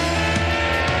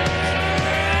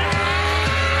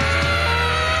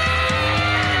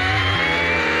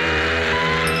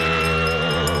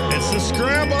 It's the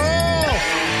scramble!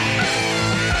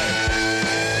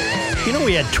 You know,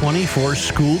 we had 24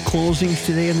 school closings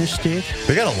today in this state.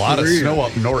 They got a lot of snow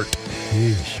up north.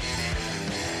 Jeez.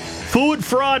 Food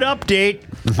fraud update.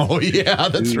 Oh, yeah,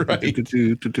 that's right.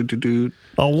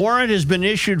 A warrant has been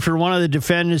issued for one of the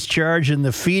defendants charged in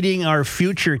the Feeding Our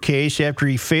Future case after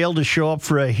he failed to show up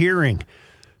for a hearing,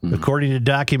 according to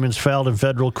documents filed in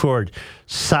federal court.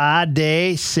 Saad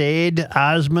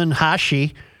Osman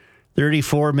Hashi,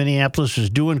 34, Minneapolis, was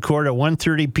due in court at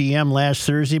 1:30 p.m. last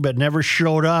Thursday, but never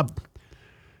showed up.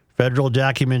 Federal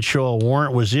documents show a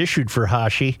warrant was issued for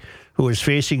Hashi, who is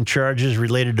facing charges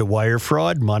related to wire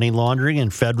fraud, money laundering,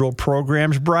 and federal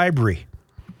programs bribery.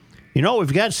 You know,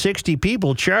 we've got 60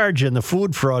 people charged in the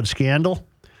food fraud scandal,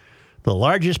 the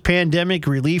largest pandemic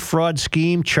relief fraud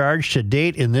scheme charged to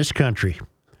date in this country.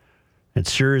 It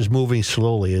sure is moving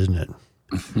slowly, isn't it?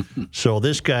 So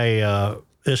this guy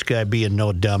being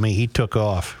no dummy, he took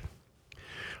off.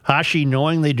 Hashi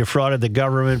knowingly defrauded the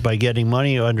government by getting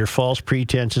money under false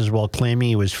pretenses while claiming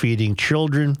he was feeding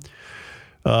children.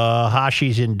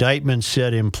 Hashi's indictment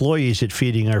said employees at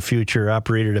Feeding Our Future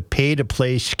operated a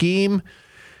pay-to-play scheme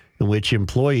in which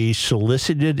employees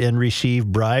solicited and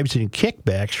received bribes and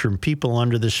kickbacks from people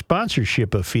under the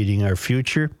sponsorship of Feeding Our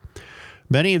Future.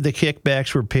 Many of the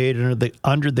kickbacks were paid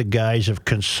under the guise of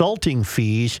consulting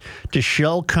fees to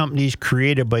shell companies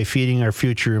created by Feeding Our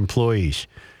Future employees.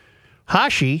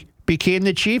 Hashi became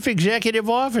the chief executive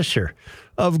officer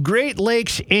of Great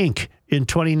Lakes, Inc. in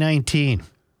 2019.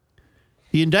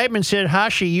 The indictment said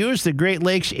Hashi used the Great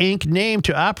Lakes, Inc. name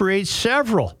to operate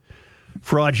several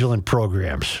fraudulent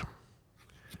programs.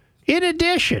 In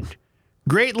addition,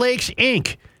 Great Lakes,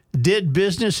 Inc. did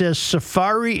business as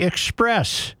Safari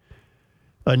Express,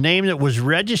 a name that was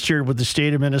registered with the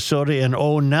state of Minnesota in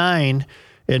 2009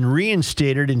 and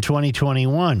reinstated in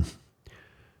 2021.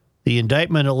 The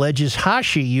indictment alleges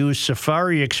Hashi used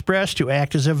Safari Express to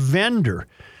act as a vendor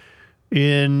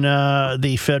in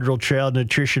the federal child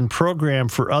nutrition program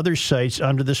for other sites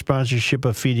under the sponsorship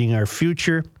of Feeding Our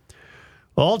Future.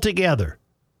 Altogether,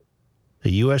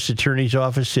 the U.S. Attorney's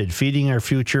Office said Feeding Our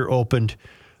Future opened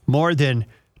more than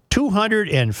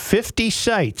 250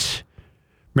 sites.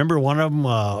 Remember one of them,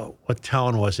 what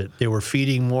town was it? They were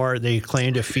feeding more. They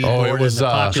claimed to feed more than the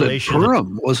population.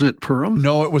 Perham. Wasn't it Perham?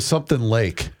 No, it was something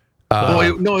Lake.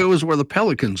 It was where the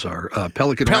Pelicans are.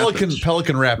 Pelican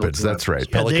Rapids. That's right.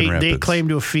 Yeah, Pelican Rapids. They claim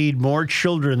to feed more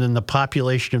children than the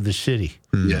population of the city.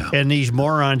 Yeah. And these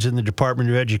morons in the Department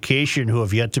of Education who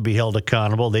have yet to be held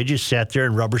accountable, they just sat there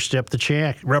and rubber stamped the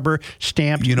checks.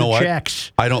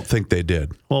 I don't think they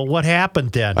did. Well, what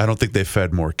happened then? I don't think they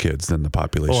fed more kids than the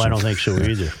population. Oh, I don't think so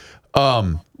either.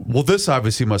 Well, this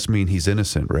obviously must mean he's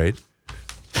innocent, right?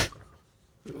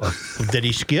 Did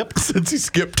he skip? Since he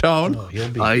skipped town?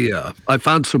 I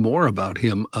found some more about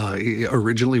him.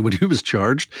 Originally, when he was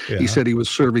charged, he said he was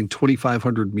serving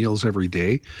 2,500 meals every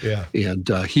day. Yeah. And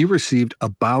he received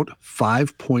about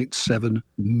 $5.7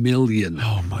 million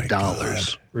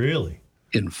really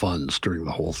in funds during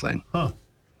the whole thing. Huh.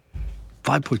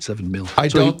 5.7 million. I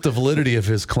doubt the validity of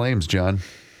his claims, John.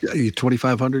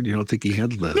 2,500? You don't think he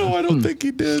handled that? No, I don't think he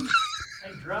did.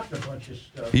 Dropped a bunch of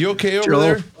stuff. You okay over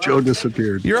there? Joe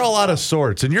disappeared. You're all out of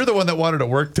sorts, and you're the one that wanted to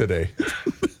work today.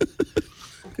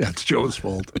 Yeah, it's Joe's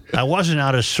fault. I wasn't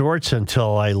out of sorts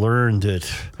until I learned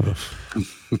that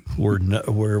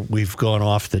we've gone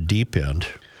off the deep end.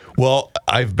 Well,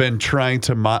 I've been trying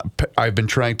to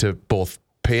both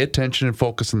pay attention and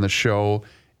focus on the show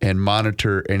and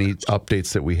monitor any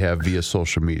updates that we have via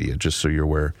social media, just so you're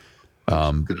aware.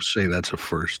 I'm going to say that's a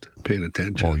first, paying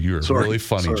attention. Oh, you're really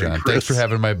funny, John. Chris. Thanks for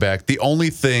having my back. The only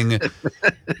thing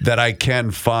that I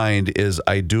can find is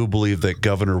I do believe that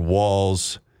Governor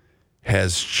Walz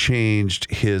has changed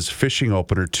his fishing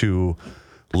opener to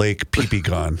Lake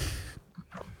Peepegon.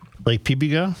 Lake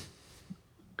Peepegon?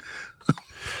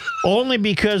 Only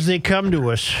because they come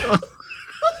to us.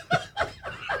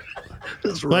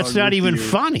 That's not even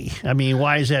funny. I mean,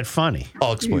 why is that funny?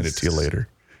 I'll explain it to you later.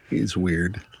 He's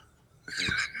weird.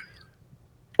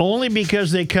 Only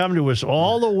because they come to us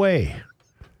all the way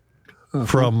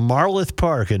from Marloth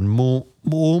Park in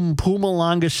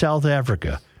Mpumalanga, South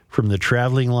Africa, from the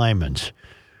Traveling Lymans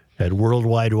at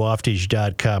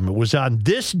worldwidewaftage.com. It was on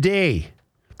this day.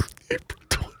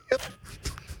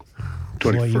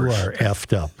 Boy, you are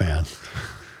effed up, man.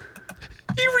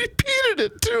 You repeated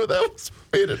it, too. That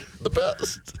made it the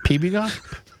best. Peepegon?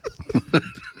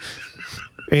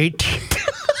 18.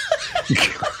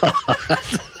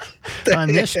 On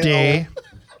this day,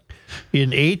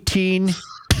 in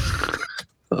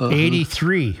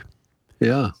 1883,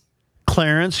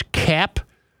 Clarence Cap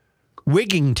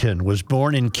Wigington was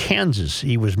born in Kansas.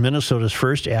 He was Minnesota's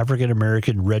first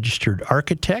African-American registered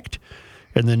architect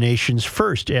and the nation's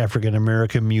first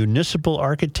African-American municipal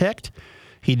architect.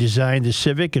 He designed the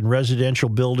civic and residential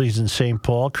buildings in St.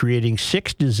 Paul, creating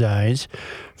 6 designs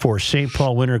for St.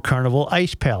 Paul Winter Carnival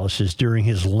ice palaces during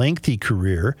his lengthy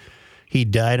career. He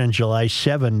died on July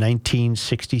 7,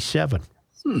 1967.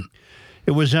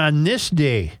 It was on this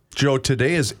day. Joe,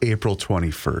 today is April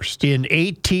 21st. In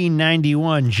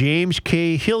 1891, James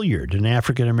K. Hilliard, an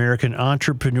African-American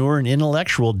entrepreneur and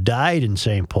intellectual, died in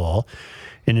St. Paul.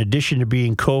 In addition to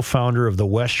being co-founder of the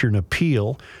Western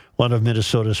Appeal, one of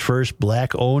Minnesota's first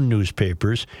black-owned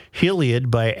newspapers, Hilliard,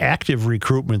 by active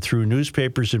recruitment through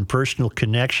newspapers and personal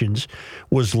connections,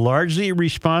 was largely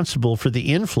responsible for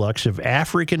the influx of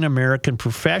African-American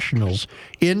professionals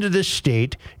into the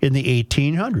state in the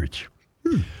 1800s.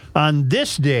 On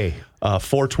this day,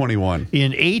 421.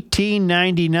 In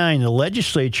 1899, the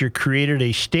legislature created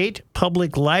a state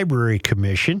public library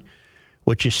commission,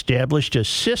 which established a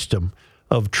system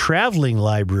of traveling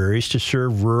libraries to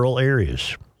serve rural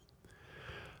areas.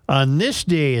 On this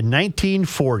day in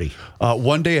 1940,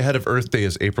 one day ahead of Earth Day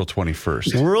is April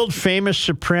 21st. World-famous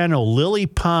soprano Lily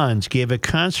Pons gave a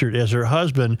concert as her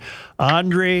husband,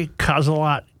 Andre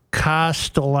Castellanets,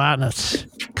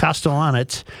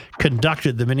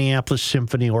 conducted the Minneapolis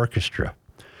Symphony Orchestra.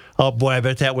 Oh, boy, I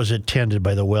bet that was attended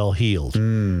by the well-heeled.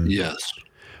 Yes.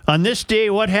 On this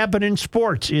day, what happened in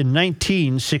sports in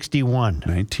 1961?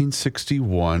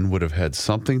 1961 would have had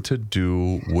something to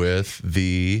do with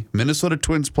the Minnesota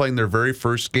Twins playing their very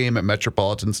first game at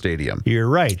Metropolitan Stadium. You're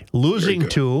right. Losing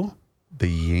to the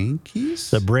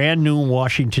Yankees? The brand new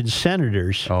Washington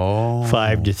Senators,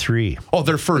 5-3. Oh,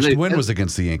 their first win was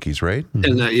against the Yankees, right?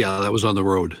 And that was on the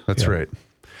road. That's right.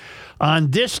 On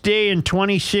this day in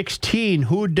 2016,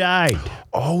 who died?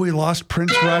 Oh, we lost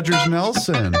Prince Rogers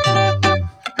Nelson.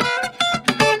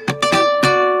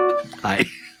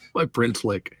 My Prince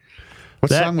lick.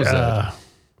 What song was that?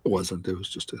 It wasn't. It was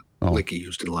just a lick he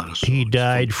used in a lot of songs. He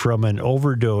died from an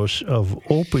overdose of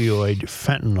opioid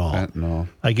fentanyl.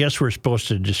 I guess we're supposed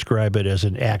to describe it as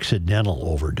an accidental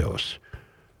overdose.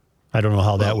 I don't know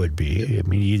how that would be. I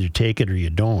mean, you either take it or you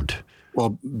don't.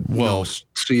 Well,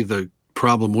 see, the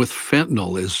problem with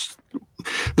fentanyl is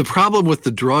the problem with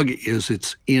the drug is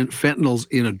fentanyl's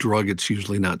in a drug it's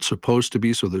usually not supposed to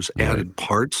be, so there's added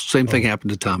parts. Same thing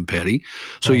happened to Tom Petty.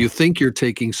 So you think you're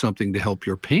taking something to help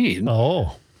your pain,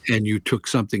 and you took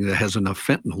something that has enough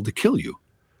fentanyl to kill you.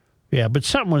 Yeah, but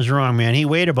something was wrong, man. He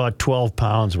weighed about 12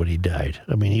 pounds when he died.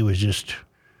 I mean, he was just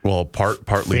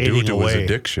partly due to his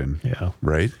addiction. Yeah,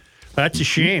 right. That's a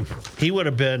shame. He would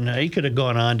have been. He could have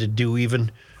gone on to do even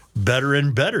better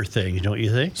and better things, don't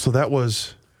you think? So that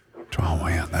was. Oh,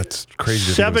 man, that's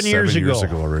crazy. 7 years ago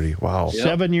already. Wow.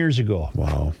 7 years ago.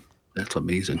 Wow. That's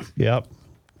amazing. Yep.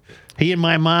 He and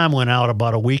my mom went out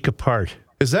about a week apart.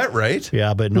 Is that right?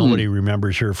 Yeah, but nobody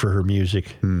remembers her for her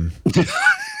music. Did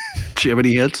she have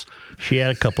any hits? She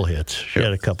had a couple hits.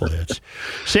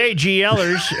 Say,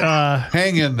 GLers.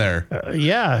 Hang in there.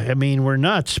 Yeah, I mean, we're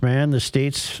nuts, man. The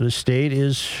state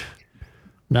is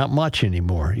not much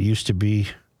anymore. It used to be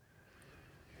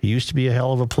a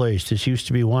hell of a place. This used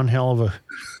to be one hell of a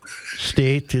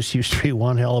state. This used to be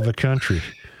one hell of a country.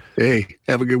 Hey,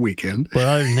 have a good weekend. But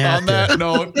other than that, on that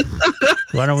note,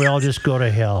 why don't we all just go to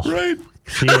hell? Right.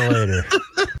 See you later.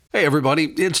 Hey, everybody.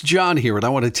 It's John here, and I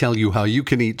want to tell you how you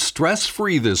can eat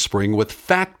stress-free this spring with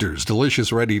Factor's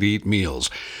delicious ready-to-eat meals.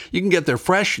 You can get their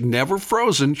fresh, never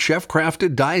frozen,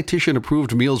 chef-crafted,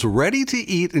 dietitian-approved meals ready to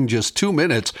eat in just 2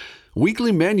 minutes.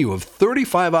 Weekly menu of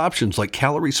 35 options like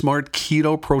Calorie Smart,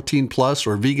 Keto, Protein Plus,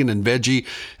 or Vegan and Veggie.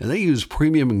 And they use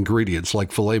premium ingredients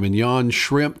like filet mignon,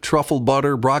 shrimp, truffle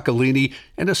butter, broccolini,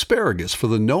 and asparagus for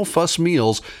the no-fuss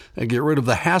meals that get rid of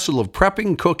the hassle of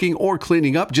prepping, cooking, or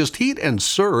cleaning up. Just heat and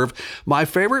serve. My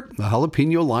favorite, the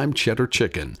jalapeno lime cheddar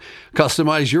chicken.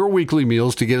 Customize your weekly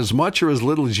meals to get as much or as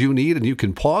little as you need, and you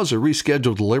can pause or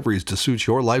reschedule deliveries to suit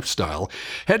your lifestyle.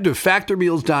 Head to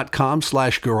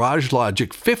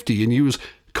factormeals.com/GarageLogic50 and use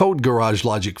code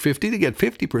GarageLogic50 to get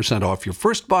 50% off your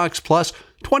first box plus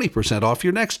 20% off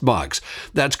your next box.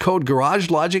 That's code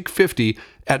GarageLogic50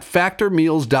 at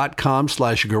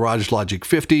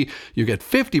factormeals.com/GarageLogic50. You get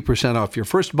 50% off your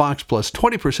first box plus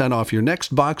 20% off your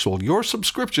next box while your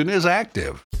subscription is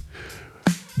active.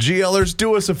 GLers,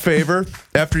 do us a favor.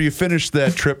 After you finish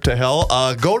that trip to hell,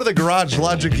 go to the Garage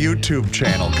Logic YouTube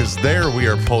channel, because there we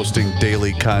are posting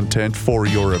daily content for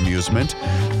your amusement.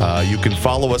 You can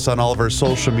follow us on all of our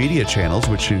social media channels,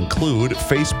 which include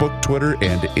Facebook, Twitter,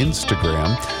 and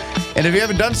Instagram. And if you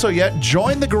haven't done so yet,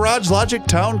 join the Garage Logic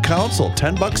Town Council.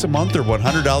 $10 a month or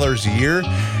 $100 a year.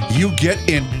 You get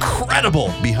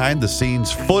incredible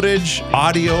behind-the-scenes footage,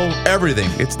 audio, everything.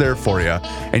 It's there for you.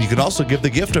 And you can also give the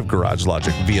gift of Garage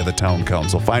Logic via the Town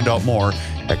Council. Find out more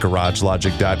at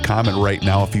GarageLogic.com. And right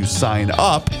now, if you sign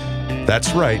up,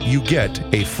 that's right, you get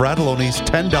a Fratelloni's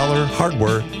 $10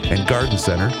 hardware and garden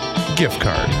center gift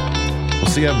card. We'll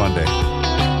see you on Monday.